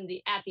this at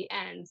the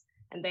end,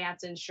 and they have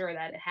to ensure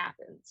that it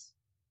happens.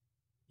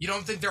 You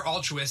don't think they're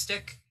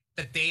altruistic?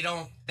 That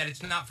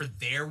it's not for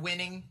their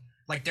winning?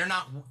 Like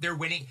they're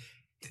winning.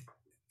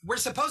 We're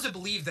supposed to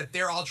believe that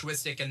they're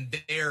altruistic and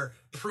they're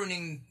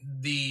pruning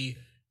the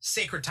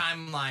sacred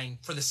timeline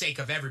for the sake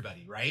of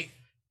everybody, right?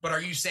 But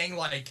are you saying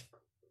like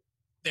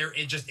they're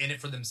just in it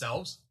for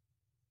themselves?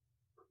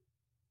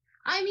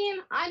 I mean,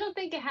 I don't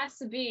think it has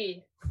to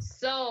be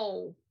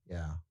so.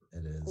 Yeah.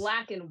 It is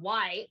black and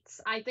white.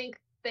 I think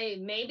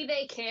maybe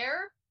they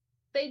care.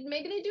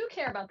 Maybe they do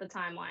care about the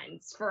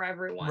timelines for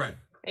everyone. Right.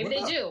 Maybe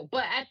they do,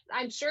 but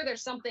I'm sure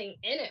there's something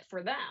in it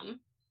for them.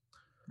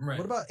 Right.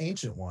 What about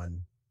Ancient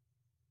One?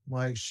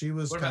 Like she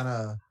was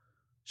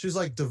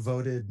like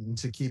devoted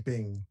into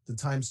keeping the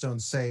time stone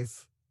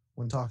safe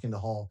when talking to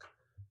Hulk,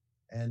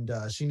 and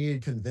she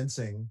needed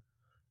convincing,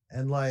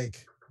 and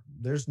like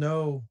there's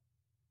no,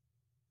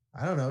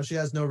 I don't know, she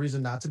has no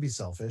reason not to be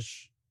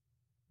selfish,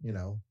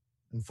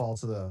 and fall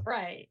to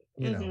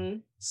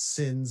the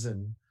sins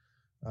and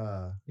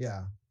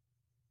yeah.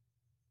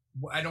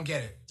 I don't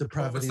get it.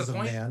 Depravities of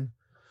man.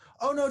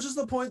 Oh no, just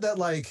the point that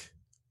like,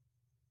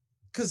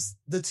 because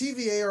the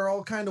TVA are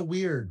all kind of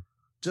weird.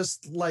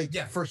 Just like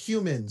for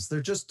humans, they're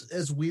just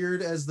as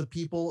weird as the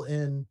people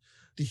in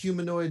the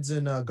humanoids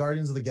in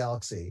Guardians of the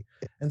Galaxy.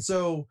 And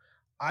so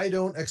I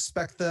don't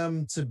expect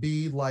them to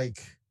be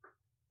like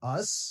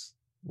us,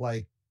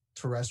 like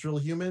terrestrial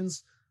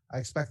humans. I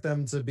expect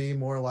them to be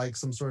more like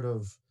some sort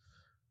of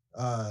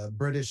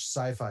British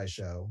sci-fi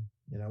show,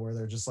 where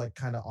they're just like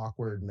kind of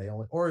awkward and they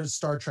only, or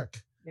Star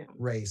Trek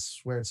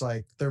race, where it's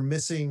like they're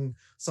missing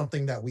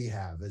something that we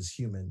have as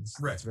humans.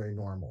 Right. That's very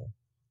normal,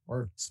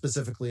 or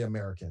specifically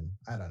American.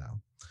 I don't know.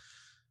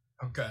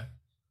 Okay.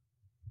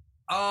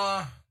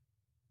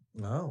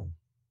 No.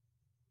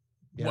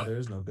 Yeah, What? there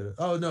is no good.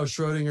 Oh no,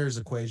 Schrodinger's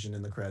equation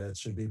in the credits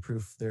should be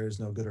proof there is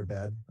no good or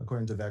bad,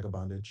 according to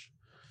Vagabondage.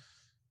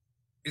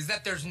 Is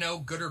that there's no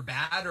good or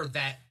bad, or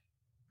that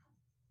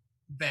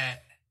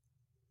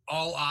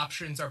all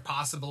options are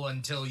possible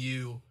until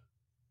you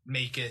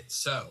make it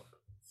so,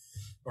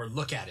 or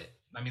look at it?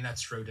 I mean,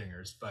 that's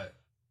Schrodinger's, but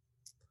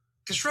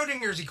because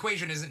Schrodinger's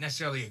equation isn't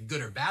necessarily a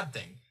good or bad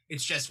thing.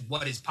 It's just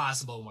what is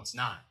possible and what's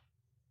not.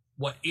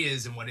 What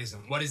is and what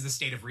isn't. What is the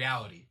state of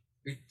reality?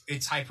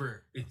 It's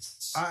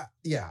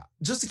yeah.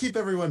 Just to keep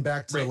everyone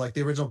back to like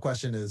the original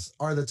question is,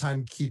 are the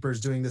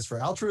timekeepers doing this for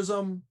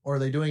altruism, or are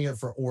they doing it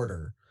for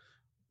order?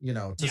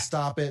 To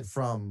stop it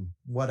from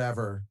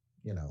whatever,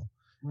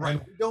 Right.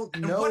 And we don't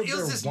know. What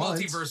is this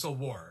multiversal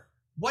war?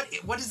 What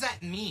does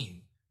that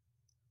mean?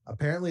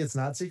 Apparently it's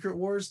not Secret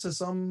Wars to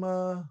some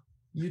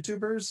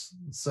YouTubers.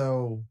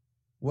 So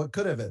what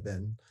could have it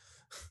been?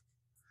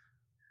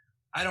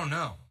 I don't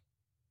know.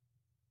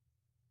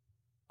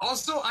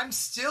 Also, I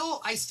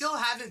still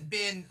haven't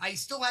been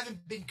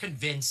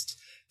convinced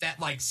that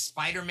like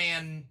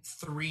Spider-Man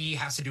 3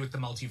 has to do with the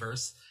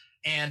multiverse.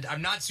 And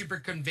I'm not super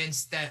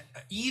convinced that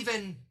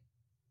even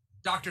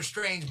Doctor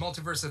Strange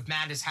Multiverse of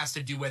Madness has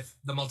to do with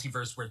the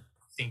multiverse we're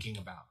thinking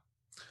about.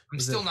 I'm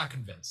still not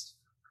convinced.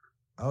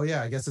 Oh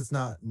yeah, I guess it's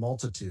not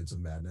Multitudes of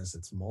Madness,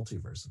 it's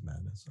Multiverse of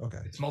Madness. Okay.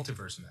 It's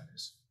Multiverse of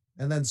Madness.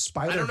 And then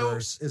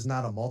Spider-Verse is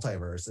not a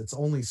multiverse, it's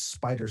only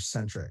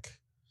spider-centric.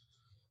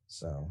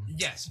 So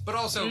yes, but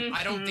also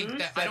I don't think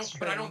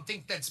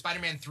that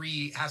Spider-Man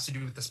 3 has to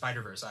do with the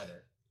Spider-Verse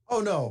either. Oh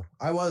no,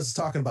 I was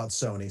talking about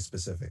Sony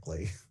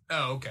specifically.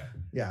 Oh, okay.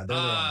 Yeah, they're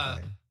the wrong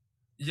thing.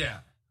 Yeah.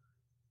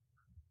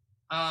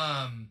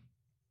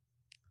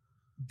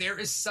 There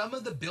is some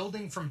of the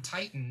building from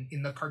Titan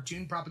in the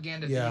cartoon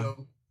propaganda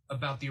video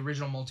about the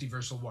original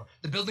multiversal war.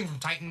 The building from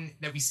Titan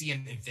that we see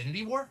in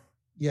Infinity War?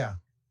 Yeah.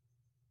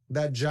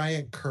 That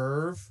giant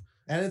curve.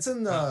 And it's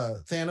in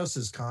the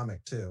Thanos'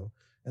 comic too.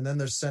 And then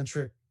there's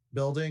Centric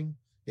building.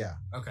 Yeah.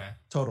 Okay.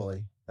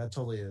 Totally. That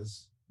totally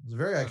is. It's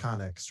very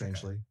iconic,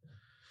 strangely.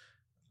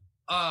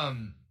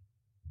 Okay.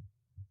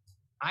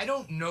 I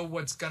don't know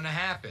what's going to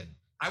happen.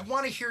 I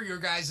want to hear your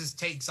guys'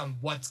 takes on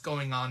what's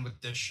going on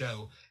with this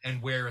show and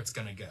where it's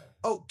going to go.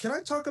 Oh, can I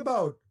talk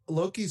about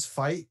Loki's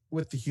fight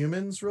with the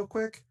humans real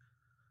quick?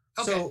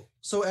 Okay.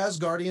 So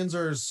Asgardians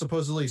are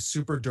supposedly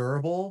super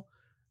durable.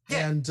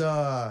 Yeah. And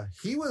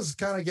he was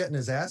kind of getting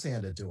his ass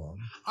handed to him.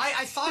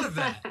 I thought of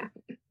that.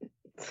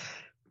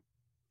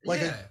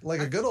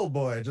 like a good old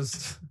boy,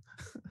 just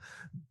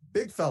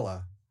big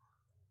fella.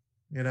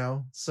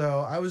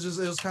 So it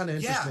was kind of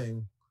interesting.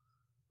 Yeah.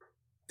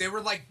 They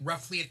were like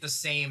roughly at the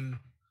same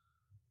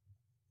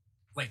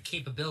like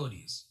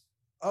capabilities.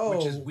 Oh,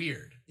 which is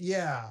weird.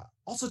 Yeah.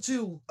 Also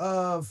too,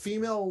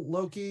 female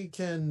Loki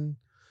can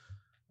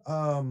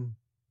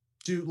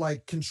do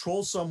like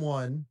control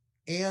someone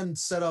and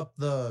set up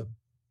the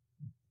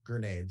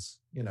grenades,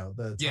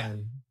 the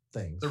time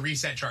things. The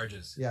reset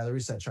charges. Yeah, the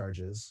reset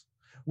charges.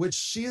 Which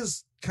she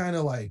is kind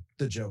of like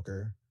the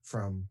Joker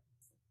from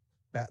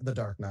The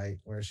Dark Knight,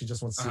 where she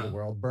just wants to see the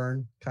world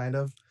burn, kind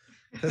of.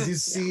 Because you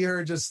see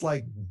her just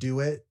like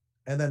do it,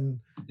 and then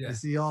you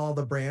see all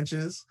the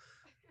branches.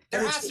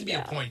 There has to be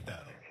a point, though.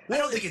 I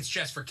don't think it's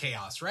just for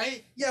chaos,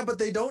 right? Yeah, but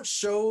they don't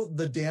show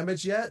the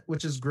damage yet,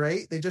 which is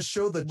great. They just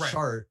show the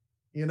chart.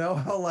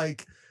 How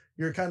like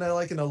you're kind of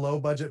like in a low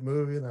budget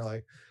movie, and they're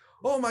like,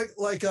 "Oh my!"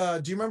 Like,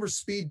 do you remember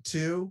Speed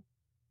 2?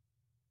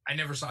 I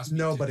never saw Speed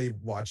 2. Nobody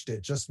watched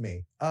it, just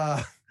me.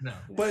 No,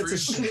 but it's a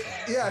ship.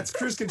 Yeah, it's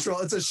cruise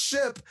control. It's a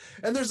ship,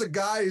 and there's a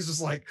guy who's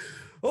just like,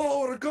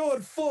 "Oh, we're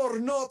going 4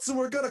 knots, and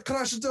we're gonna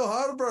crash into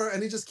harbor,"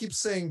 and he just keeps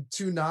saying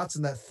 2 knots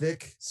in that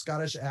thick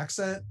Scottish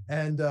accent,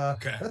 and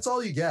that's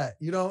all you get.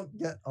 You don't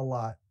get a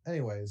lot,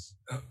 anyways.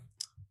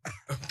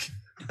 Okay.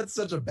 That's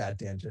such a bad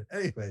tangent.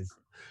 Anyways,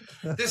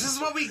 this is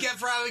what we get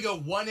for having a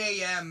 1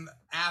 a.m.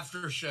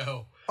 after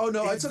show. Oh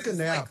no, I took a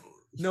nap.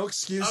 No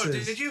excuses. Oh,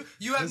 did you?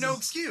 You have no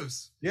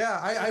excuse. Yeah,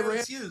 I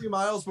ran 3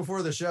 miles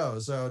before the show,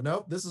 so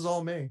nope, this is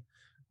all me.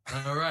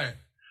 All right.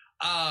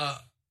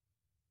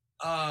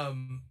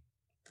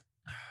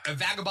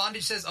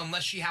 Vagabondage says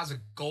unless she has a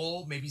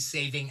goal, maybe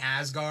saving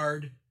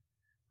Asgard.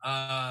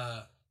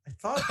 I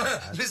thought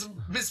that.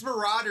 Miss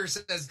Marauder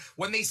says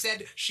when they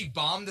said she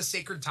bombed the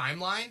sacred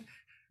timeline,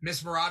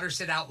 Miss Marauder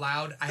said out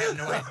loud, "I have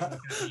no idea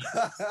what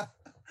that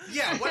means."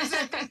 Yeah, what is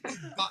that?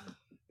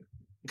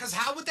 Because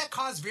how would that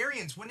cause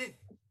variance?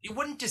 It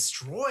wouldn't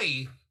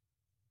destroy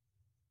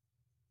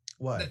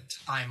what the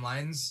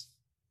timelines.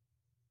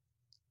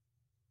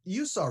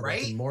 You saw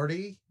Rick and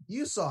Morty.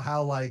 You saw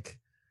how like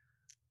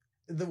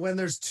when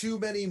there's too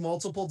many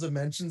multiple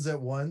dimensions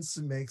at once,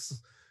 it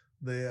makes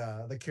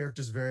the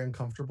characters very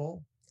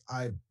uncomfortable.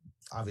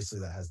 obviously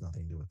that has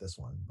nothing to do with this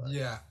one. But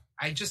yeah,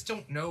 I just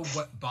don't know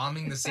what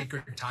bombing the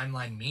sacred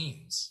timeline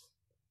means.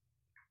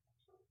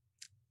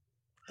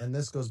 And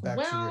this goes back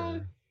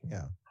to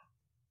your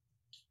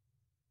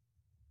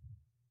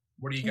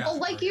What do you got? Well,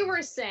 like you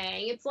were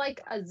saying, it's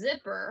like a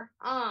zipper.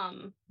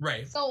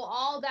 Right. So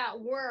all that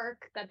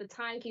work that the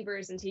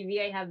timekeepers and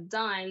TVA have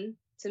done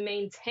to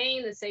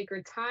maintain the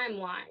sacred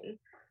timeline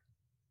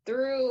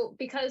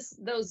because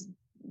those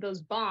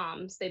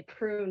bombs, they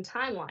prune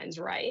timelines,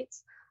 right?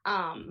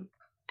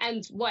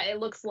 And what it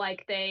looks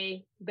like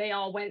they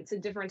all went to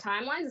different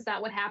timelines. Is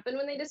that what happened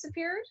when they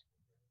disappeared?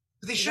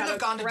 They shouldn't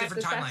have gone to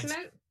different timelines.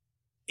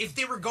 If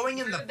they were going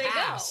in the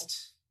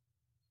past.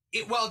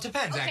 It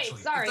depends,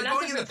 actually. Sorry, if they're not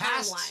going in the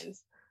past,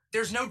 timelines.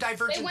 There's no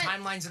divergent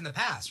timelines in the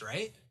past,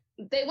 right?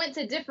 They went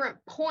to different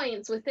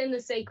points within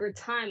the sacred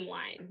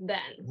timeline then.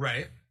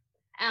 Right.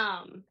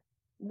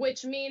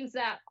 Which means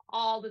that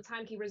all the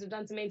timekeepers have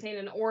done to maintain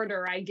an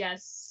order, I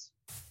guess,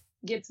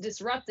 gets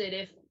disrupted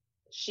if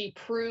she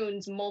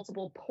prunes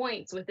multiple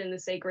points within the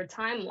sacred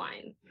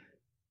timeline.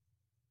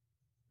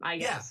 I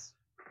guess.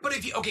 Yeah. But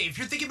if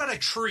you're thinking about a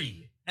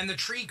tree, and the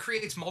tree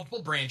creates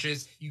multiple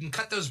branches, you can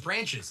cut those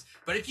branches.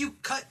 But if you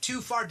cut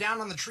too far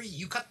down on the tree,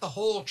 you cut the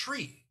whole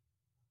tree.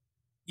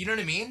 You know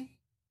what I mean?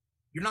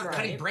 You're not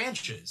cutting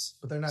branches.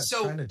 But they're not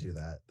trying to do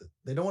that.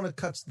 They don't want to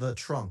cut the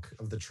trunk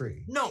of the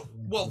tree. No.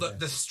 Well,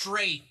 the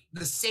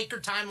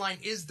sacred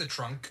timeline is the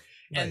trunk,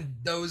 and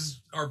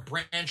those are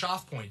branch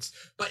off points.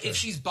 But if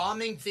she's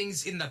bombing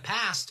things in the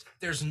past,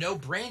 there's no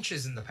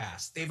branches in the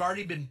past. They've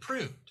already been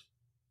pruned.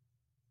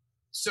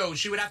 So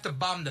she would have to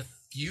bomb the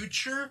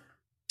future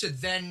to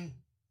then.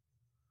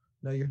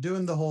 No, you're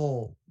doing the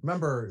whole.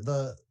 Remember,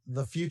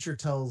 the future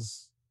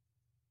tells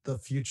the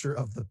future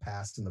of the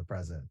past and the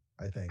present,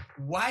 I think.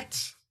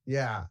 What?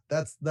 Yeah,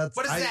 that's. What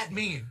does that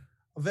mean?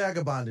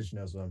 Vagabondage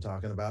knows what I'm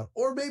talking about,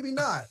 or maybe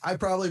not. I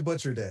probably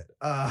butchered it.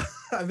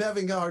 I'm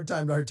having a hard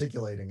time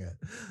articulating it.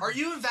 Are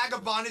you and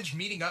Vagabondage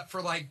meeting up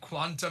for like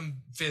quantum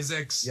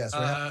physics? Yes,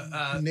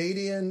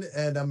 Canadian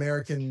and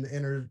American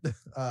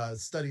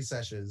study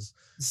sessions.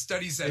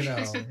 Study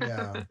sessions.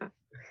 Yeah.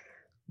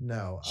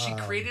 No. She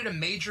created a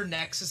major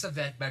Nexus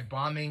event by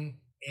bombing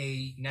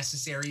a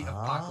necessary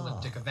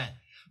apocalyptic event.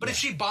 But if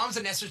she bombs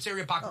a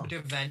necessary apocalyptic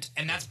event,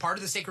 and that's part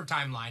of the sacred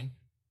timeline,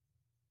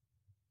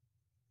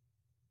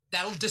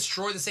 that'll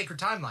destroy the sacred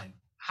timeline.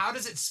 How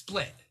does it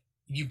split?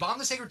 If you bomb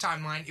the sacred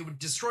timeline, it would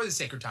destroy the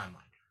sacred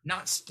timeline,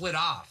 not split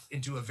off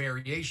into a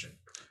variation.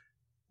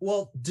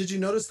 Well, did you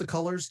notice the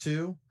colors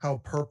too? How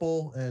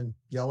purple and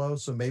yellow?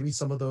 So maybe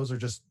some of those are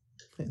just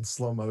in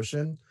slow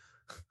motion.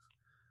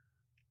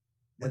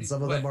 And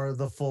some of them are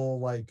the full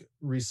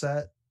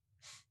reset.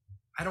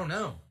 I don't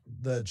know.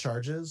 The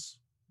charges.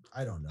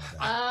 I don't know that.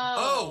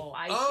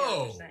 I see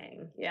what you're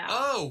saying. Yeah.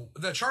 Oh,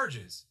 the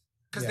charges.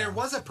 Because there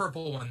was a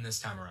purple one this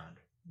time around.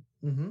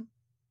 Mm-hmm.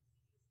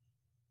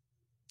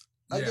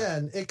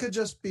 Again, it could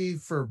just be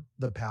for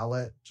the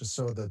palette, just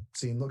so the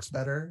scene looks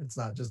better. It's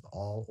not just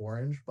all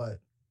orange, but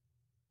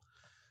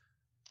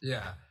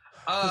yeah.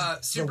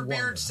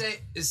 Superbeard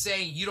is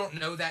saying you don't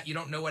know that. You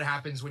don't know what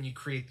happens when you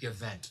create the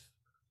event.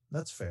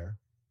 That's fair.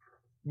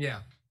 Yeah.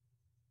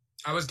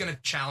 I was gonna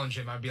challenge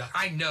him. I'd be like,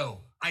 I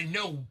know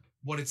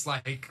what it's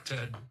like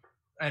to.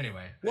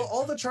 Anyway. Well,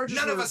 all the charges.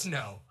 None of us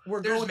know.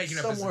 We're going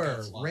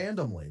somewhere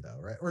randomly, though,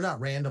 right? Or not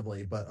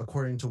randomly, but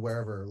according to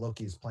wherever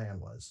Loki's plan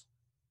was.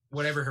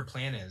 Whatever her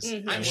plan is.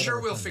 Mm-hmm. I'm sure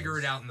we'll figure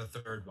it out in the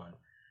third one.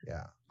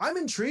 Yeah. I'm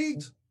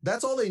intrigued.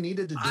 That's all they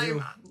needed to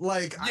do.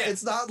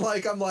 It's not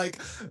like I'm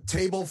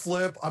table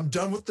flip. I'm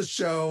done with the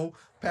show.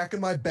 Packing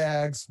my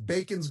bags.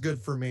 Bacon's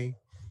good for me.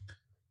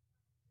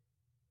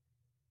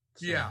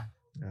 So, yeah.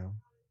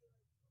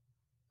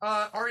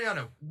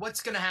 Ariana,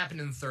 what's going to happen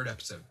in the third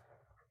episode?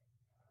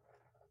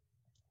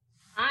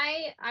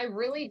 I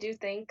really do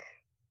think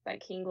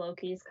that King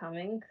Loki is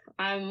coming.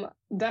 I'm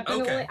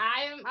definitely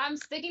I'm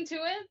sticking to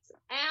it,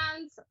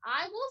 and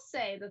I will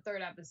say the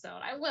third episode.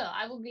 I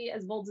will be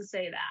as bold to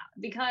say that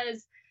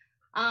because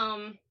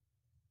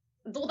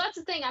well, that's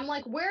the thing. I'm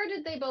like, where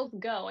did they both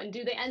go, and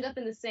do they end up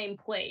in the same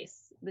place,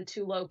 the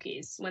two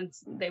Lokis,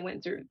 once they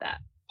went through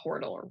that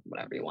portal or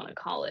whatever you want to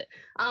call it?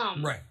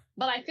 Right.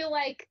 But I feel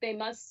like they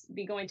must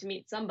be going to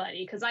meet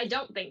somebody because I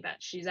don't think that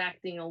she's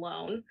acting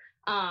alone.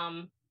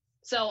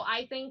 So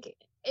I think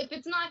if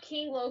it's not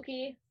King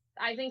Loki,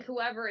 I think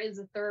whoever is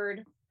the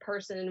third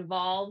person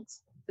involved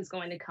is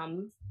going to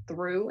come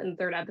through in the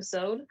third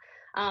episode.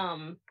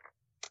 And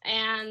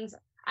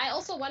I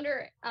also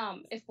wonder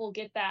if we'll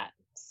get that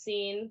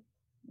scene,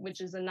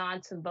 which is a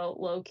nod to Vote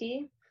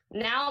Loki.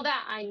 Now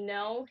that I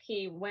know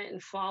he went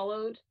and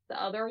followed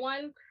the other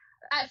one,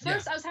 at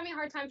first I was having a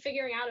hard time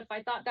figuring out if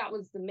I thought that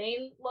was the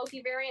main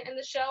Loki variant in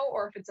the show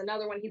or if it's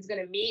another one he's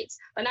going to meet.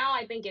 But now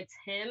I think it's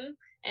him,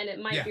 and it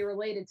might be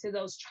related to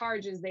those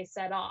charges they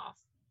set off.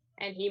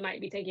 And he might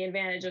be taking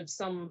advantage of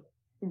some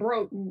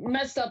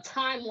messed up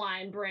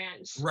timeline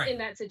branch in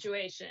that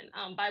situation.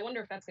 But I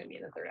wonder if that's going to be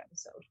in the third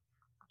episode.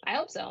 I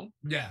hope so.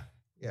 Yeah.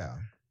 Yeah.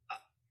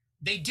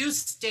 They do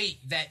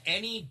state that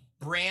any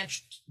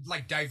branched,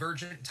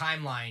 divergent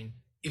timeline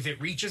if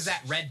it reaches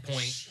that red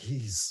point,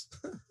 jeez.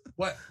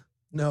 What?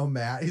 No,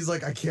 Matt. He's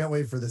like, I can't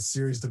wait for this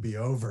series to be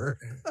over.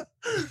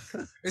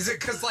 Is it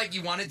because like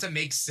you want it to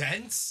make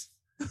sense?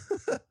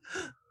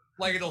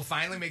 Like it'll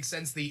finally make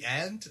sense the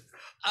end?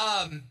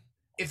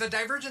 If the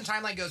Divergent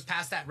timeline goes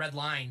past that red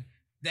line,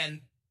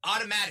 then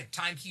automatic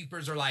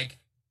timekeepers are like,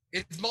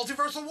 it's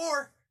multiversal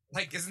war.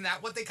 Like, isn't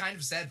that what they kind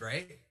of said,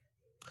 right?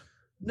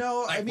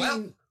 No, Like, I mean,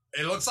 well,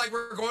 it looks like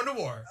we're going to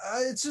war.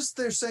 It's just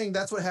they're saying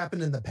that's what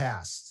happened in the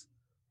past,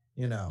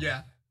 you know.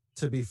 Yeah.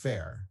 To be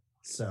fair.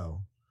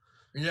 So.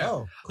 Yeah.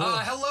 Oh, cool.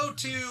 Hello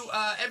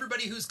to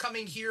everybody who's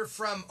coming here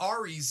from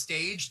Ari's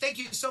stage. Thank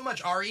you so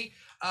much, Ari.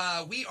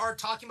 We are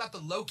talking about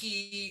the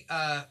Loki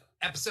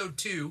episode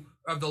 2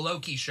 of the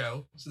Loki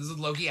show. So this is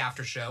the Loki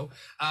after show.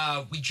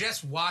 We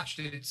just watched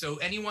it. So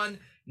anyone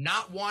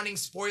not wanting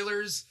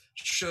spoilers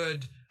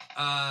should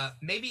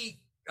maybe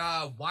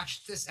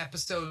watch this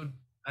episode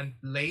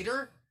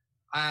later.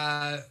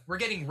 We're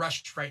getting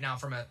rushed right now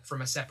from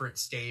a separate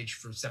stage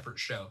for a separate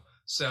show.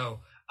 So,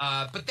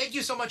 but thank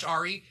you so much,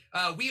 Ari.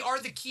 We are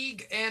the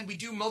Keeg, and we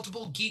do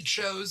multiple geek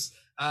shows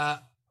a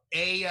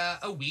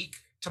week.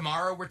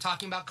 Tomorrow we're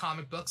talking about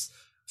comic books.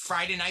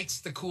 Friday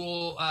night's the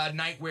cool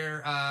night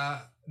where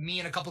me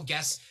and a couple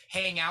guests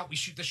hang out. We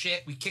shoot the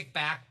shit. We kick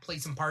back, play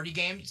some party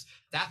games.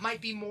 That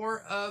might be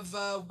more of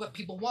what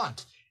people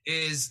want.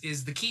 Is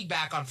the Keeg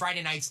back on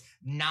Friday nights,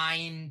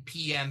 9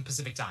 p.m.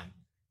 Pacific time.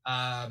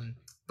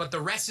 But the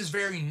rest is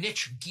very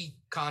niche geek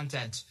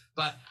content.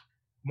 But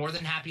more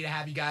than happy to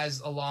have you guys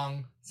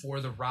along for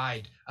the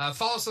ride.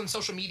 Follow us on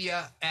social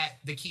media at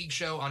The Keeg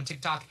Show on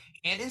TikTok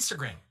and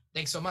Instagram.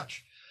 Thanks so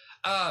much.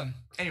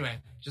 Anyway,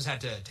 just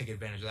had to take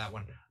advantage of that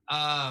one.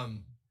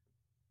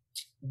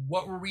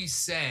 What were we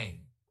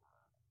saying?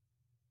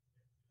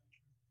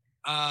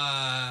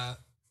 Ariana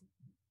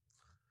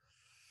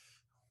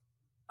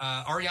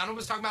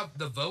was talking about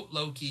the Vote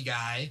Loki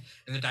guy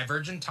and the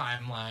Divergent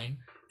timeline.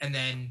 And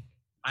then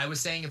I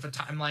was saying if a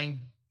timeline,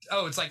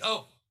 it's like,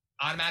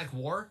 automatic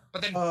war.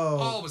 But then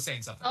Paul was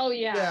saying something. Oh,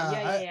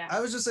 yeah. I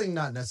was just saying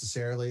not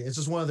necessarily. It's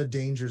just one of the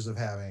dangers of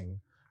having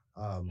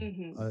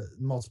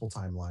multiple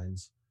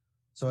timelines.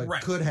 So it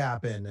could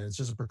happen, and it's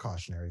just a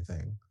precautionary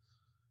thing.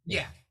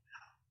 Yeah.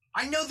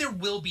 I know there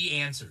will be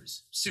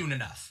answers soon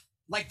enough.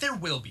 Like, there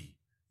will be.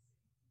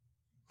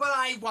 But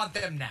I want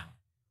them now.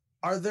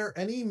 Are there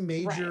any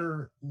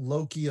major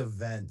Loki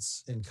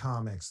events in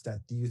comics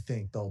that do you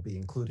think they'll be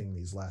including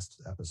these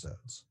last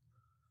episodes?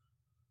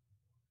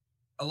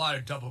 A lot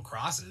of double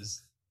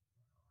crosses.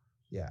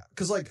 Yeah,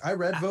 because like I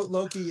read Vote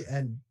Loki,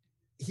 and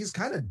he's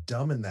kind of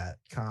dumb in that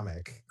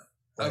comic.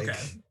 Like,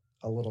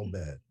 a little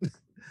bit.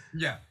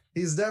 Yeah.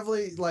 He's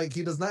definitely like,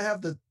 he does not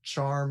have the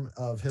charm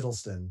of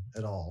Hiddleston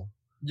at all.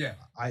 Yeah.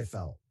 I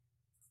felt.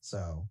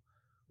 So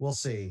we'll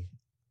see.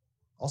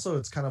 Also,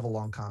 it's kind of a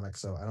long comic,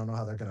 so I don't know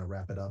how they're going to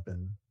wrap it up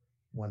in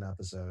one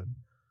episode.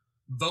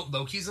 Vote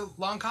Loki's a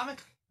long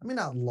comic? I mean,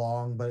 not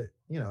long, but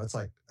it's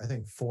like, I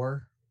think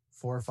 4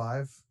 or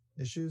 5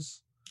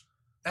 issues.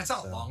 That's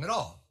not long at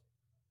all.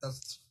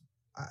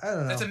 I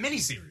don't know. That's a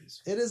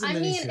miniseries. It is a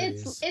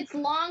miniseries. It's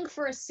long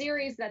for a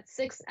series that's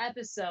 6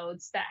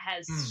 episodes that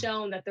has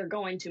shown that they're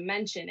going to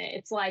mention it.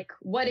 It's like,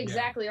 what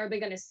exactly are they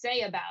going to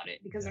say about it?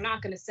 Because they're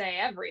not going to say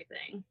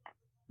everything.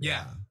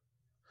 Yeah,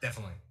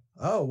 definitely.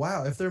 Oh,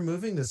 wow. If they're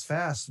moving this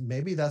fast,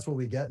 maybe that's what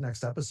we get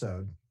next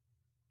episode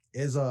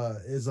is a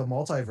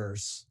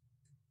multiverse.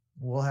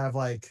 We'll have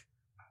like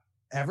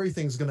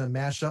everything's going to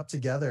mash up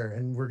together,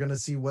 and we're going to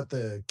see what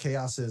the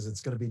chaos is. It's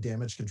going to be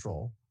damage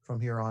control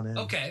from here on in.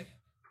 Okay.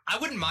 I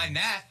wouldn't mind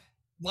that.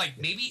 Like,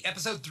 maybe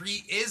episode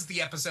 3 is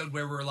the episode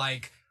where we're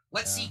like,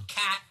 let's see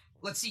Cat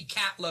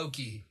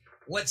Loki.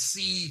 Let's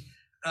see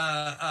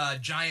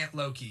Giant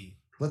Loki.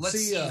 Let's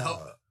see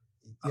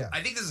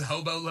I think this is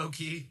Hobo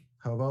Loki.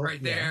 Hobo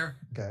right there.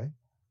 Okay.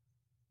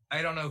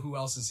 I don't know who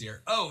else is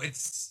here. I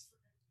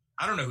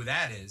don't know who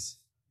that is.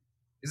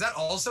 Is that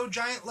also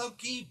Giant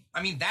Loki?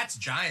 I mean, that's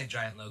Giant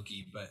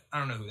Loki, but I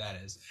don't know who that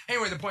is.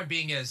 Anyway, the point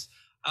being is,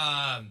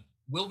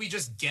 will we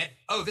just get...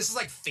 Oh, this is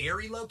like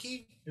Fairy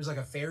Loki? There's like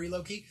a Fairy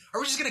Loki? Are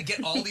we just going to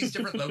get all these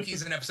different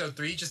Lokis in episode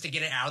 3 just to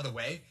get it out of the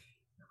way?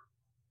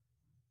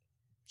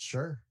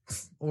 Sure.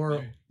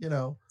 Or,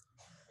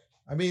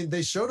 I mean,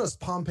 they showed us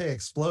Pompeii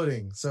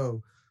exploding,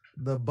 so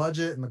the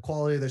budget and the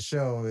quality of the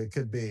show, it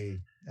could be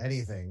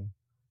anything,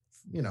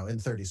 in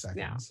 30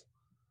 seconds.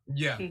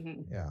 Yeah.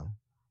 Mm-hmm. Yeah.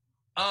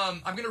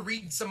 I'm going to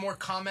read some more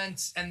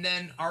comments, and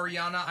then,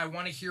 Ariana, I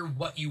want to hear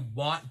what you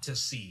want to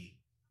see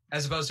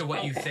as opposed to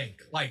what you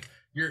think. Like,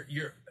 you're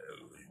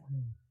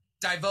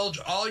divulge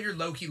all your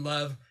Loki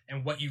love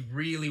and what you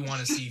really want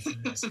to see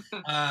from this.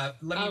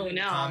 Let me read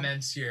the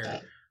comments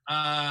here.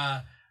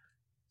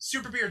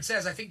 Superbeard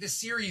says, I think this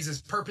series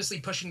is purposely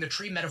pushing the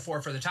tree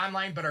metaphor for the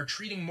timeline, but are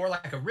treating more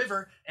like a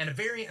river, and a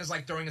variant is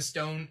like throwing a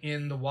stone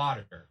in the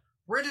water.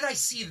 Where did I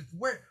see...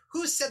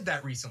 Who said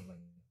that recently?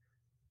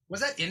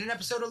 Was that in an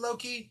episode of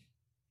Loki?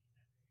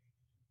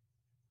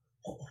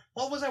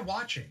 What was I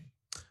watching?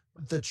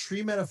 The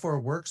tree metaphor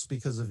works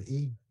because of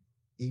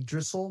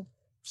Yggdrasil.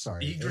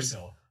 Sorry. Yggdrasil.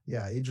 Yggdrasil.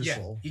 Yeah,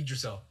 Yggdrasil.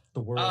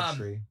 The World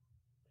Tree.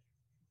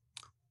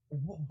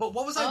 But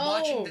what was I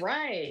watching?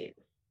 Right.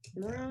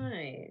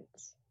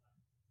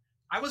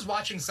 I was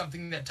watching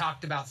something that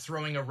talked about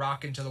throwing a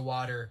rock into the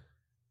water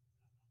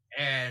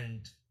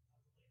and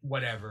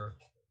whatever.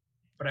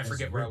 But I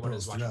forget what I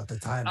was watching. The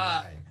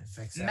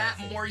timeline. Matt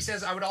Morey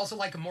says, I would also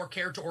like a more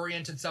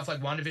character-oriented stuff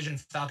like WandaVision,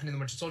 Falcon and the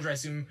Winter Soldier. I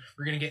assume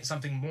we're going to get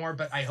something more,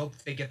 but I hope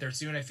they get there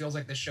soon. It feels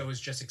like this show is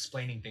just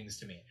explaining things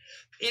to me.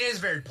 It is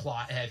very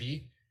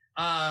plot-heavy.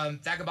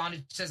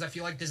 Vagabond says, I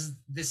feel like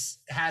this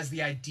has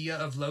the idea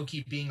of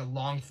Loki being a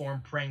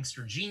long-form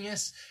prankster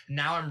genius.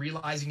 Now I'm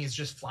realizing he's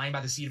just flying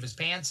by the seat of his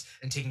pants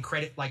and taking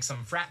credit like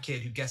some frat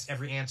kid who guessed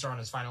every answer on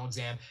his final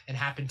exam and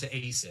happened to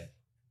ace it.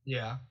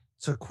 Yeah.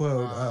 To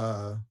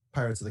quote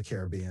Pirates of the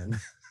Caribbean,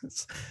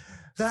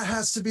 that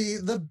has to be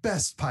the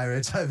best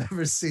pirate I've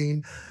ever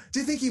seen. Do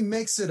you think he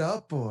makes it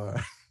up, or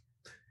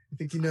you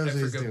think he knows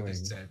what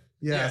he's doing?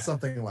 Yeah,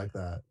 something like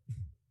that.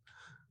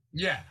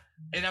 Yeah.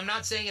 And I'm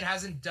not saying it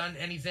hasn't done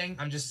anything.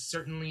 I'm just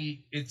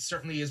it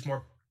certainly is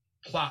more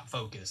plot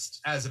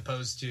focused as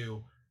opposed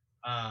to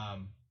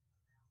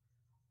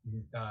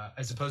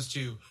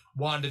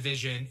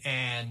WandaVision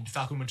and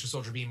Falcon Winter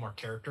Soldier being more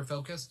character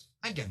focused.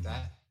 I get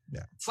that.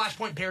 Yeah.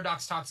 Flashpoint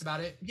Paradox talks about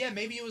it. Yeah,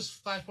 maybe it was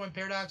Flashpoint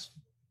Paradox.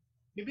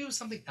 Maybe it was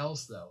something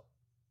else though.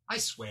 I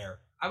swear.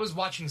 I was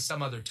watching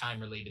some other time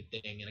related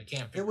thing and I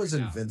can't figure it out. It was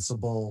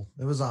Invincible.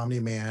 It was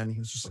Omni-Man. He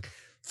was just like,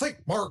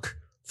 think, Mark,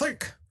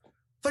 think.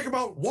 Think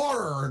about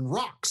water and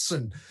rocks,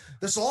 and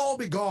this will all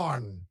be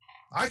gone.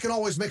 I can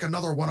always make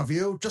another one of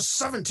you. Just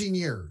 17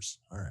 years.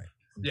 All right.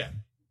 Yeah.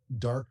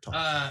 Dark talks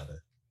about it.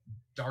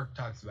 Dark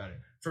talks about it.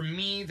 For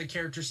me, the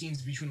character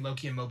scenes between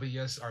Loki and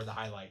Mobius are the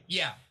highlight.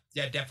 Yeah,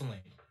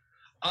 definitely.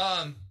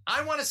 I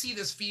want to see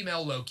this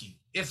female Loki,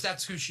 if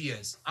that's who she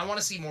is. I want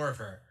to see more of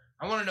her.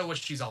 I want to know what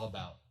she's all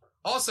about.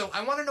 Also,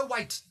 I want to know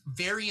why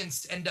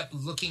variants end up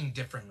looking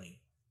differently.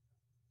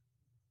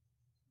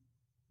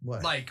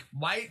 What? Like,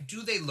 why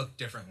do they look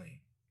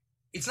differently?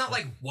 It's not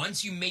like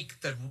once you make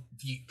the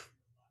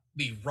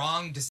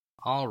wrong decision.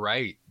 All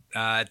right.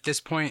 At this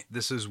point,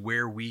 this is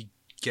where we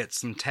get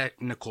some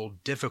technical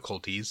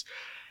difficulties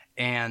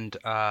and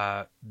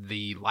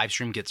the live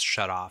stream gets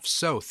shut off.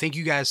 So thank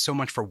you guys so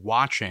much for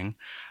watching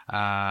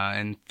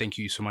and thank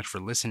you so much for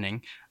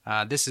listening.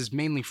 This is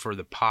mainly for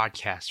the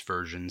podcast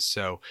version.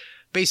 So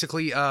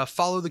basically,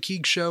 follow The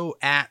Keeg Show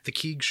at The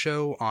Keeg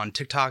Show on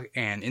TikTok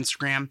and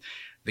Instagram.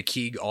 The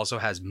Keeg also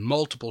has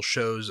multiple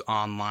shows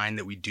online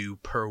that we do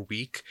per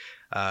week.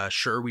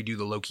 Sure, we do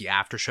the Loki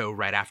Aftershow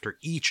right after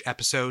each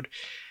episode.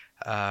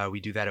 We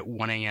do that at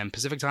 1 a.m.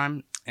 Pacific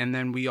time. And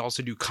then we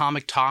also do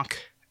Comic Talk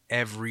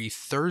every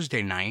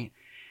Thursday night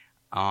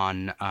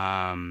on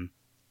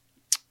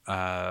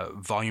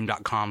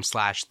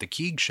volume.com/The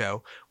Keeg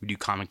Show. We do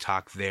Comic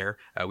Talk there.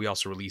 We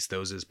also release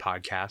those as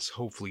podcasts,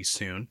 hopefully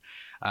soon.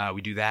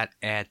 We do that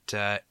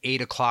at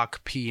 8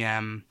 o'clock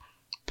p.m.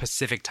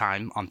 Pacific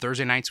time on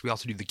Thursday nights. We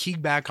also do the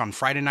Keeg Back on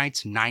Friday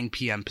nights, 9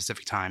 p.m.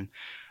 Pacific time.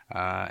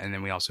 And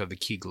then we also have the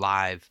Keeg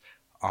Live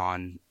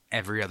on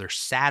every other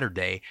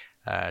Saturday.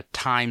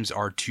 Times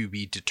are to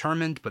be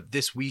determined, but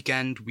this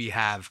weekend we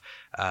have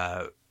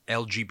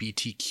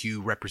LGBTQ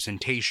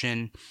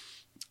representation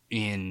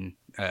in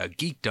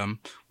geekdom.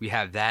 We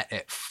have that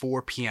at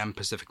 4 p.m.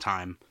 Pacific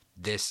time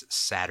this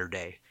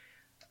Saturday.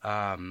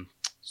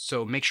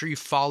 So make sure you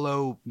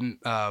follow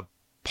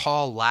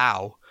Paul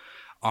Lau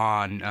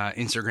on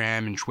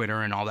Instagram and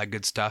Twitter and all that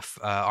good stuff.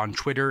 On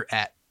Twitter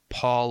at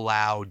Paul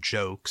Lau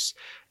Jokes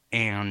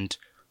and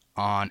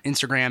on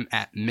Instagram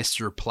at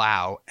Mr.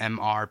 Plow,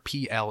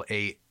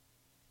 MRPLAO.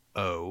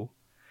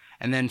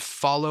 And then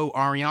follow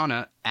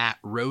Ariana at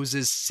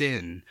Rose's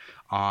Sin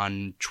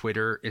on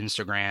Twitter,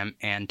 Instagram,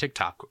 and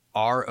TikTok.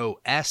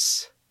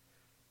 ROSESSINN.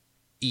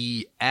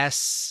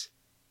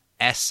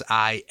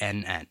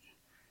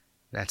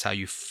 That's how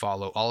you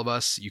follow all of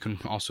us. You can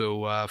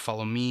also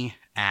follow me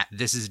at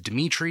This Is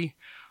Dimitri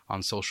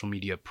on social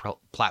media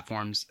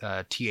platforms,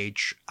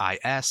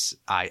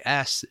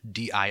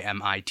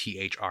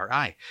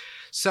 THISISDIMITHRI.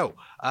 So,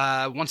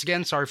 once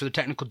again, sorry for the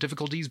technical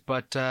difficulties,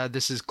 but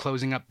this is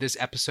closing up this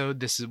episode.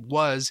 This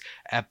was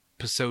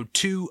episode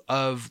 2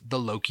 of the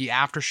Loki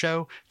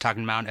Aftershow,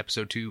 talking about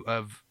episode 2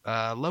 of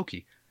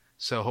Loki.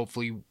 So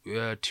hopefully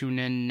tune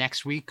in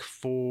next week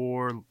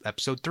for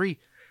episode 3.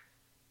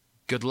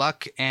 Good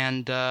luck,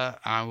 and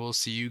I will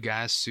see you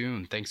guys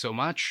soon. Thanks so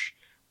much.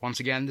 Once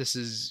again, this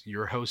is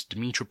your host,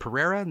 Dimitri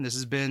Pereira, and this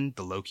has been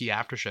the Loki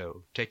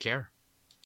Aftershow. Take care.